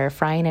intended for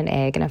frying an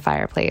egg in a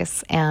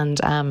fireplace. And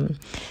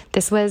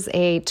this was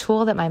a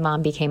tool that my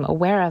mom became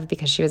aware of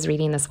because she was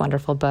reading this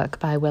wonderful book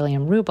by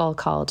William Rubel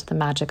called The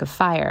Magic of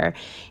Fire.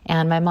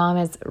 And my mom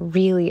is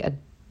really a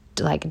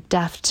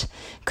deft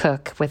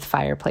cook with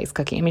fireplace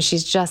cooking. I mean,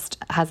 she's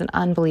just has an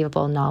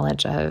unbelievable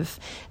knowledge of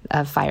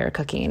fire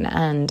cooking,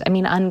 and I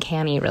mean,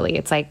 uncanny really.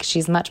 It's like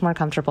she's much more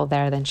comfortable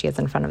there than she is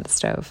in front of the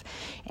stove.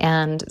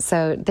 And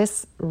so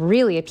this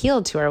really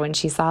appealed to her when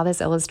she saw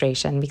this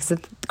illustration, because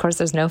of course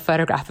there's no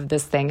photograph of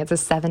this thing. It's a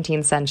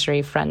 17th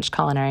century French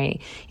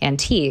culinary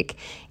antique,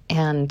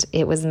 and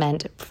it was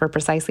meant for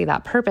precisely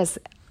that purpose.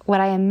 What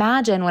I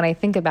imagine when I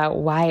think about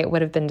why it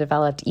would have been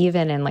developed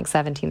even in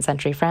 17th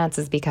century France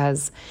is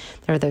because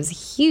there were those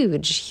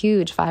huge,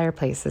 huge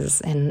fireplaces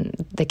in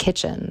the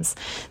kitchens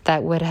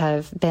that would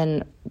have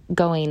been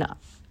going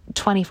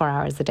 24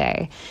 hours a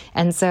day.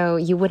 And so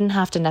you wouldn't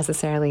have to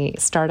necessarily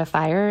start a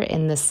fire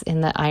in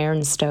the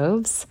iron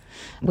stoves,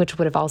 which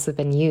would have also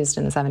been used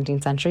in the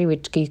 17th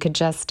century. You could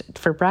just,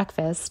 for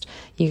breakfast,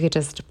 you could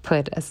just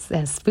put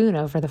a spoon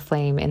over the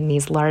flame in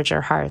these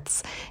larger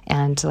hearts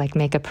and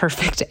make a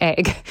perfect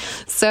egg.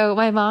 So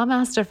my mom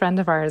asked a friend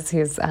of ours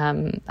who's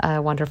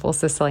a wonderful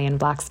Sicilian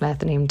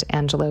blacksmith named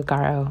Angelo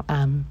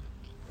Garo,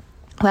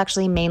 who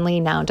actually mainly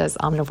now does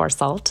omnivore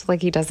salt. I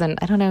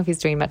don't know if he's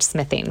doing much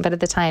smithing, but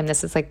at the time,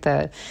 this is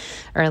the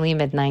early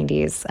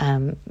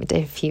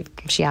mid-90s,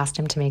 she asked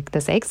him to make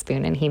this egg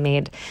spoon, and he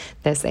made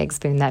this egg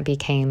spoon that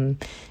became,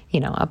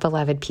 a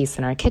beloved piece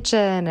in our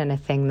kitchen and a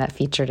thing that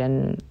featured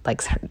in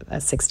a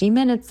 60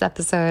 Minutes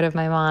episode of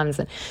my mom's.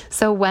 And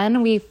so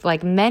when we,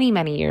 many,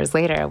 many years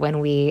later,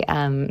 when we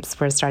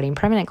were starting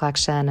Permanent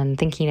Collection and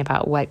thinking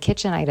about what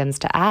kitchen items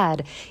to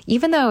add,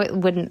 even though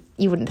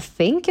you wouldn't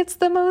think it's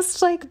the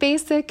most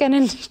basic and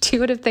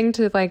intuitive thing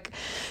to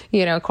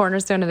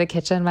cornerstone of the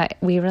kitchen, but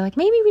we were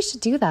maybe we should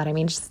do that. I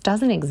mean, it just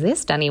doesn't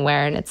exist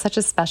anywhere, and it's such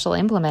a special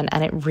implement,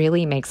 and it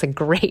really makes a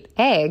great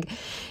egg.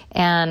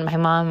 And my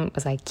mom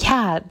was like,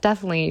 yeah,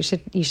 definitely,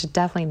 you should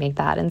definitely make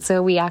that. And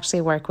so we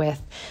actually work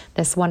with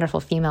this wonderful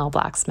female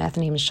blacksmith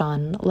named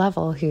Shawn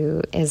Lovell,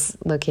 who is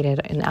located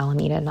in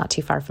Alameda, not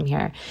too far from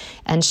here.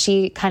 And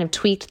she kind of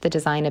tweaked the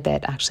design a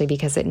bit, actually,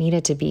 because it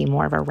needed to be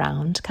more of a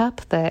round cup.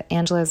 The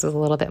Angelo's was a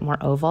little bit more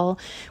oval,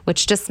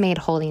 which just made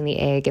holding the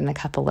egg in the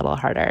cup a little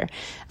harder.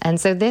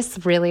 And so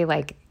this really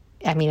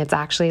it's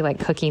actually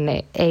cooking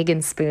the egg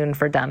and spoon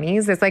for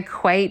dummies. It's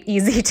quite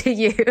easy to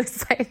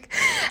use.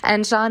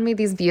 And Shawn made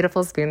these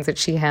beautiful spoons that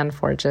she hand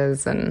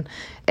forges. And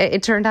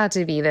it turned out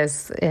to be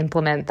this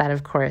implement that,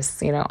 of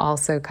course,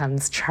 also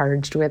comes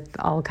charged with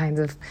all kinds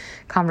of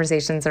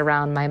conversations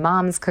around my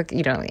mom's cook.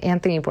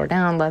 Anthony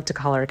Bourdain loved to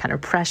call her kind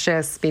of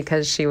precious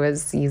because she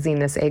was using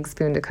this egg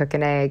spoon to cook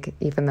an egg,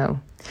 even though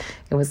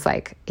it was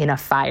in a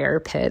fire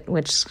pit,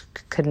 which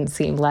couldn't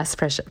seem less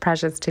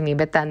precious to me.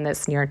 But then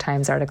this New York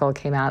Times article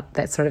came out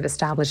that sort of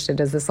established it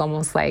as this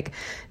almost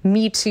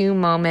Me Too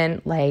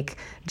moment,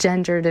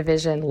 gender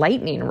division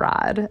lightning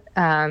rod.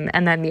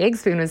 And then the egg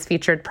spoon was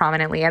featured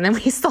prominently. And then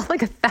we sold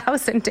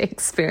 1,000 egg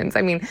spoons.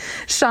 I mean,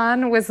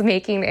 Shawn was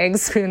making egg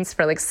spoons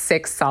for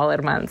 6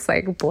 solid months.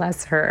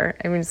 Bless her.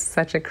 I mean, it's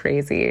such a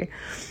crazy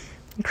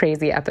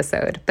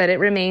episode, but it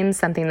remains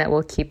something that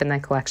we'll keep in the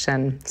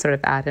collection sort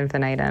of ad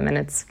infinitum, and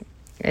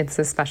it's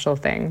a special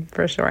thing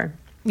for sure.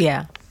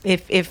 Yeah.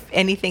 If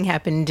anything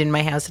happened in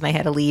my house and I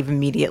had to leave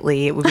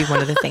immediately, it would be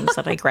one of the things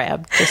that I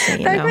grabbed. Just so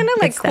you know, I'm going to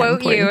like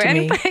quote you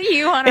and put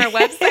you on our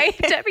website,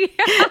 Debbie.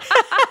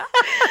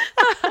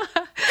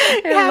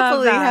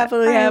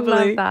 Happily. I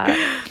love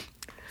that.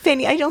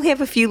 Fanny, I only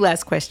have a few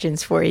last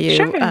questions for you.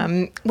 Sure.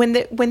 When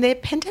the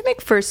pandemic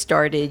first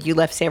started, you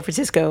left San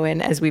Francisco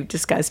and, as we've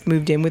discussed,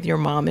 moved in with your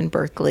mom in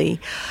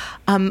Berkeley.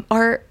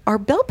 Are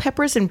bell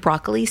peppers and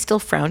broccoli still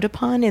frowned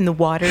upon in the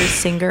Waters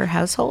Singer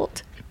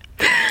household?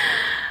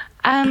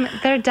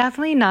 They're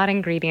definitely not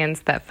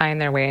ingredients that find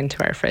their way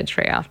into our fridge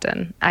very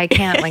often. I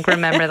can't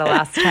remember the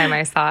last time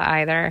I saw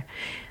either.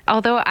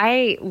 Although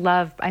I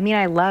love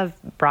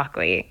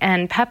broccoli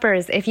and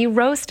peppers. If you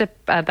roast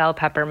a bell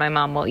pepper, my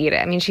mom will eat it.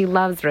 I mean, she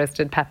loves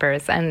roasted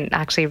peppers, and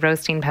actually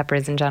roasting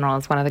peppers in general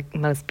is one of the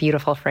most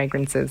beautiful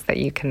fragrances that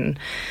you can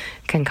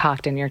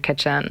concoct in your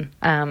kitchen.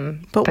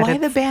 But why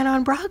the ban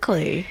on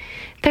broccoli?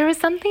 There was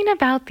something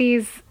about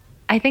these,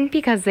 I think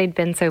because they'd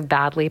been so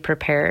badly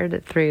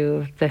prepared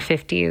through the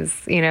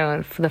 50s,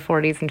 the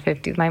 40s and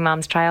 50s, my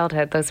mom's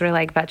childhood. Those were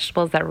like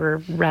vegetables that were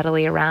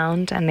readily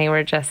around, and they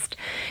were just,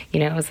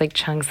 it was like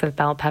chunks of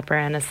bell pepper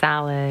in a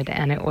salad,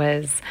 and it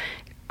was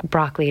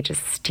broccoli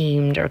just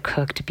steamed or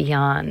cooked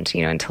beyond,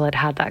 until it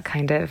had that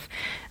kind of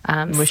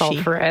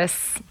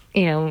sulfurous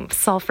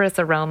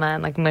aroma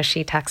and like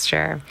mushy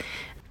texture.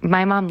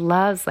 My mom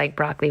loves like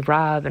broccoli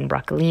rabe and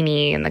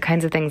broccolini and the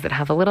kinds of things that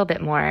have a little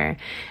bit more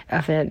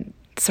of a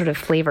sort of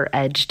flavor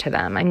edge to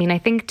them. I mean, I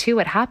think too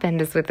what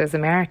happened is with those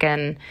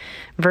American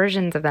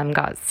versions of them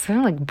got sort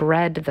of like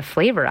bred the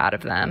flavor out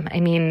of them.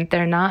 I mean,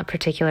 they're not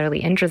particularly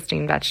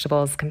interesting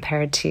vegetables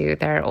compared to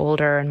their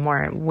older and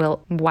more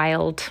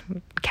wild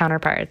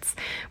counterparts,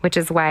 which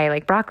is why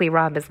like broccoli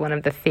rabe is one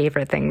of the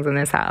favorite things in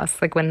this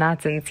house. Like when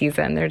that's in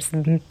season, there's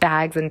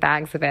bags and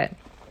bags of it.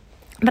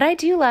 But I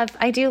do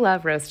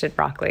love roasted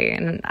broccoli,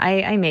 and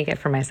I make it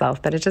for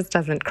myself, but it just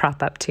doesn't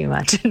crop up too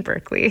much in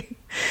Berkeley,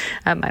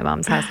 at my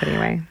mom's house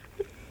anyway.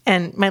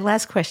 And my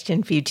last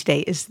question for you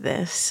today is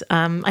this.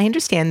 I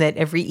understand that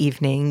every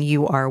evening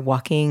you are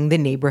walking the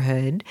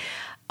neighborhood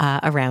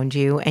around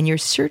you, and you're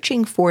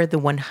searching for the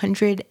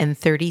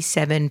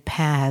 137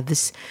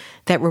 paths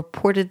that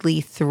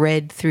reportedly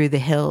thread through the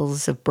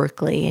hills of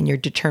Berkeley, and you're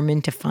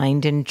determined to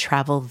find and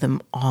travel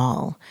them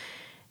all.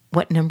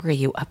 What number are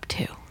you up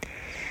to?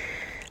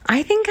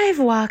 I think I've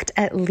walked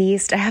at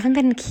least, I haven't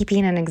been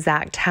keeping an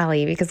exact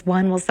tally because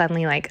one will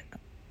suddenly like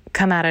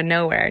come out of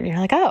nowhere and you're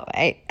like, oh,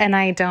 I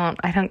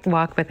don't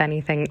walk with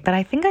anything, but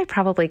I think I've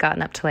probably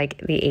gotten up to like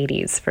the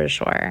 80s for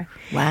sure.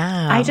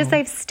 Wow.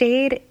 I've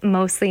stayed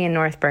mostly in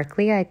North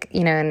Berkeley,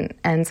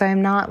 and so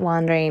I'm not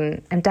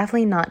wandering, I'm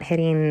definitely not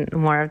hitting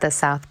more of the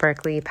South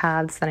Berkeley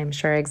paths that I'm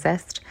sure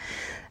exist,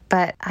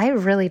 but I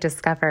really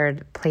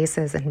discovered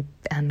places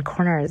and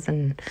corners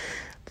and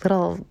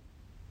little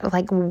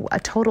like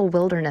total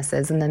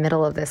wildernesses in the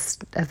middle of this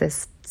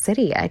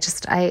city.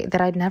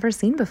 That I'd never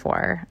seen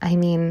before. I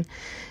mean,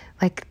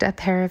 like a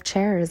pair of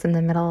chairs in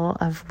the middle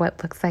of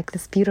what looks like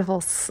this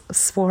beautiful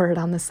sward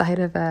on the side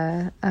of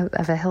a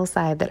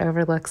hillside that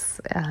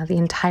overlooks the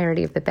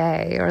entirety of the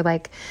bay, or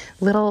like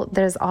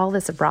there's all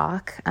this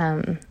rock.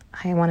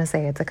 I want to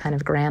say it's a kind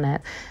of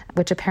granite,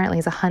 which apparently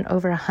is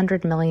over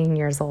 100 million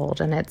years old,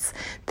 and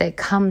that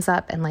comes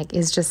up and like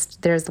is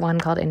just, there's one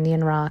called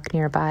Indian Rock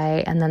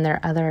nearby, and then there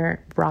are other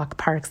rock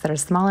parks that are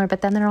smaller,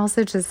 but then they're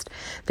also just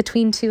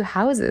between two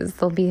houses.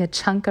 There'll be a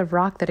chunk of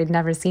rock that I'd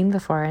never seen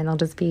before, and there'll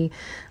just be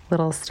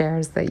little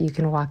stairs that you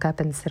can walk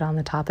up and sit on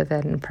the top of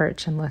it and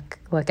perch and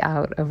look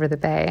out over the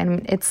bay.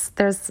 And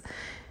there's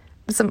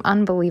some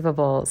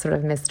unbelievable sort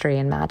of mystery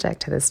and magic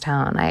to this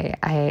town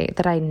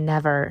that I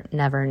never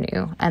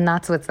knew. And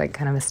that's what's like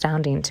kind of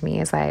astounding to me,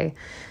 is I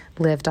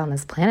lived on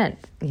this planet,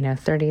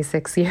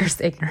 36 years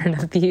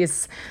ignorant of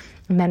these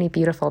many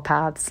beautiful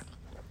paths.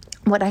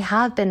 What I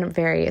have been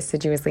very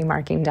assiduously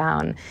marking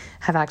down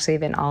have actually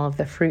been all of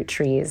the fruit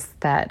trees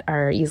that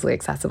are easily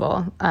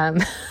accessible.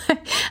 And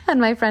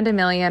my friend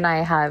Amelia and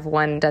I have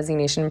one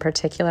designation in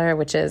particular,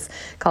 which is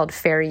called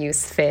fair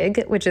use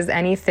fig, which is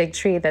any fig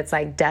tree that's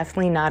like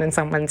definitely not in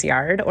someone's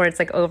yard, or it's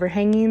like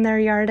overhanging their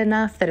yard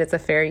enough that it's a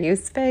fair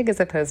use fig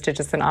as opposed to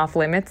just an off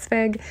limits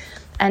fig.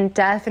 And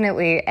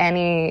definitely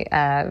any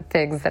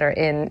figs that are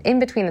in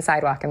between the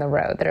sidewalk and the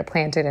road that are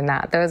planted in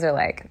that, those are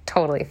like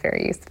totally fair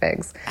use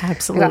figs.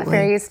 Absolutely. We've got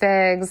fair use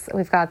figs.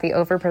 We've got the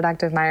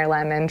overproductive Meyer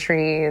lemon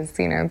trees,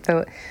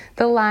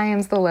 the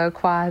limes, the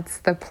loquats,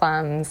 the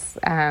plums.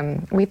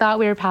 We thought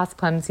we were past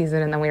plum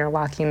season, and then we were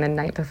walking the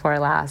night before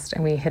last,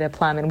 and we hit a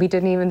plum, and we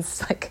didn't even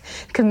like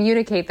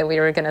communicate that we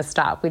were going to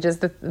stop.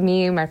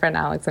 Me, my friend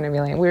Alex, and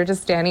Amelia, we were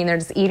just standing there,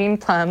 just eating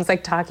plums,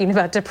 like talking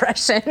about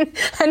depression,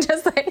 and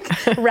just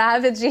like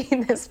ravaging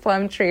this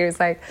plum tree. It was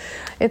like,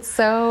 it's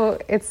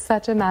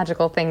such a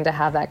magical thing to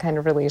have that kind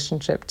of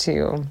relationship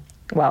to,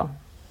 well,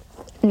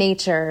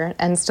 nature,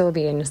 and still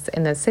be in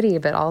the city,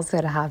 but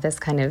also to have this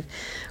kind of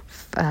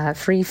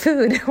free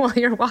food while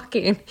you're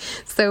walking.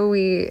 So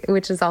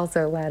which has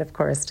also led, of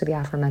course, to the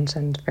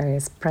aforementioned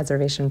various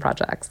preservation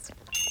projects.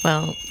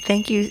 Well,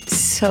 thank you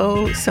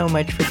so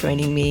much for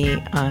joining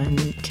me on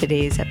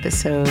today's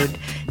episode.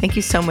 Thank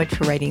you so much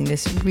for writing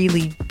this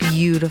really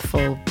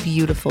beautiful,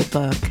 beautiful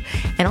book.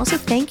 And also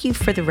thank you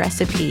for the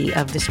recipe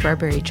of the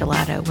strawberry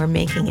gelato. We're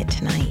making it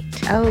tonight.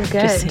 Oh,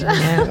 good. Just so you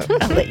know.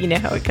 I'll let you know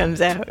how it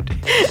comes out.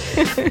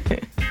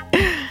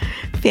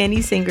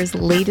 Fanny Singer's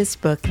latest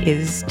book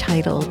is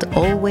titled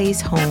Always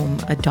Home,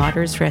 A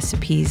Daughter's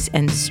Recipes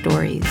and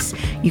Stories.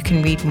 You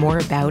can read more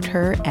about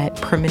her at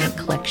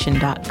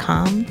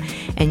permanentcollection.com,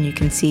 and you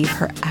can see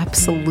her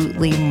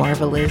absolutely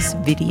marvelous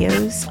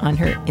videos on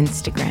her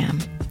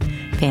Instagram,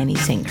 Fanny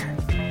Singer.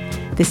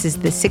 This is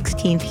the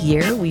 16th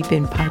year we've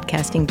been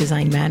podcasting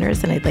Design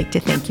Matters, and I'd like to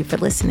thank you for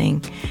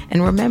listening.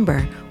 And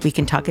remember, we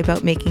can talk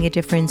about making a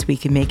difference, we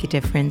can make a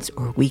difference,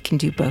 or we can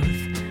do both.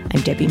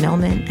 I'm Debbie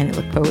Mellman, and I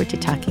look forward to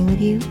talking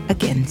with you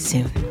again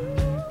soon.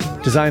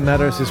 Design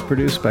Matters is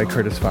produced by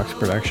Curtis Fox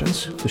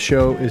Productions. The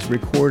show is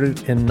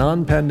recorded in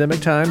non-pandemic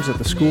times at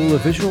the School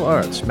of Visual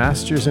Arts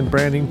Masters in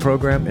Branding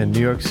program in New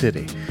York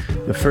City,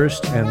 the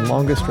first and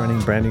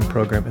longest-running branding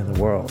program in the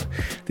world.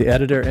 The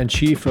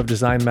editor-in-chief of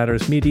Design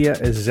Matters Media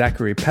is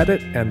Zachary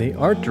Pettit, and the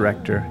art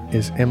director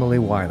is Emily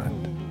Weiland.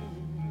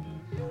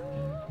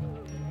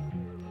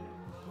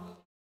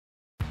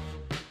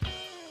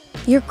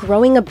 You're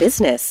growing a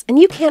business, and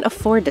you can't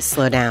afford to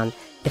slow down.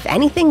 If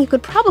anything, you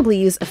could probably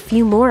use a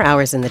few more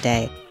hours in the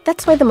day.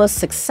 That's why the most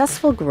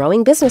successful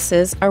growing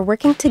businesses are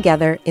working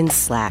together in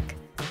Slack.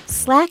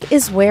 Slack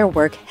is where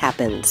work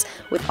happens,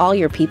 with all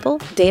your people,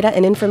 data,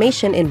 and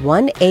information in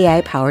one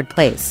AI-powered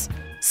place.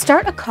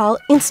 Start a call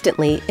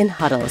instantly in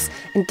huddles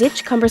and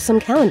ditch cumbersome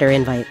calendar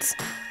invites.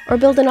 Or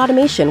build an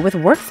automation with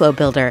Workflow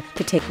Builder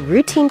to take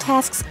routine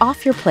tasks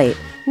off your plate,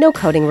 no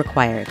coding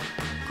required.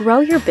 Grow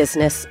your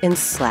business in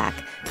Slack.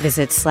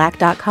 Visit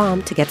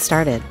slack.com to get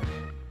started.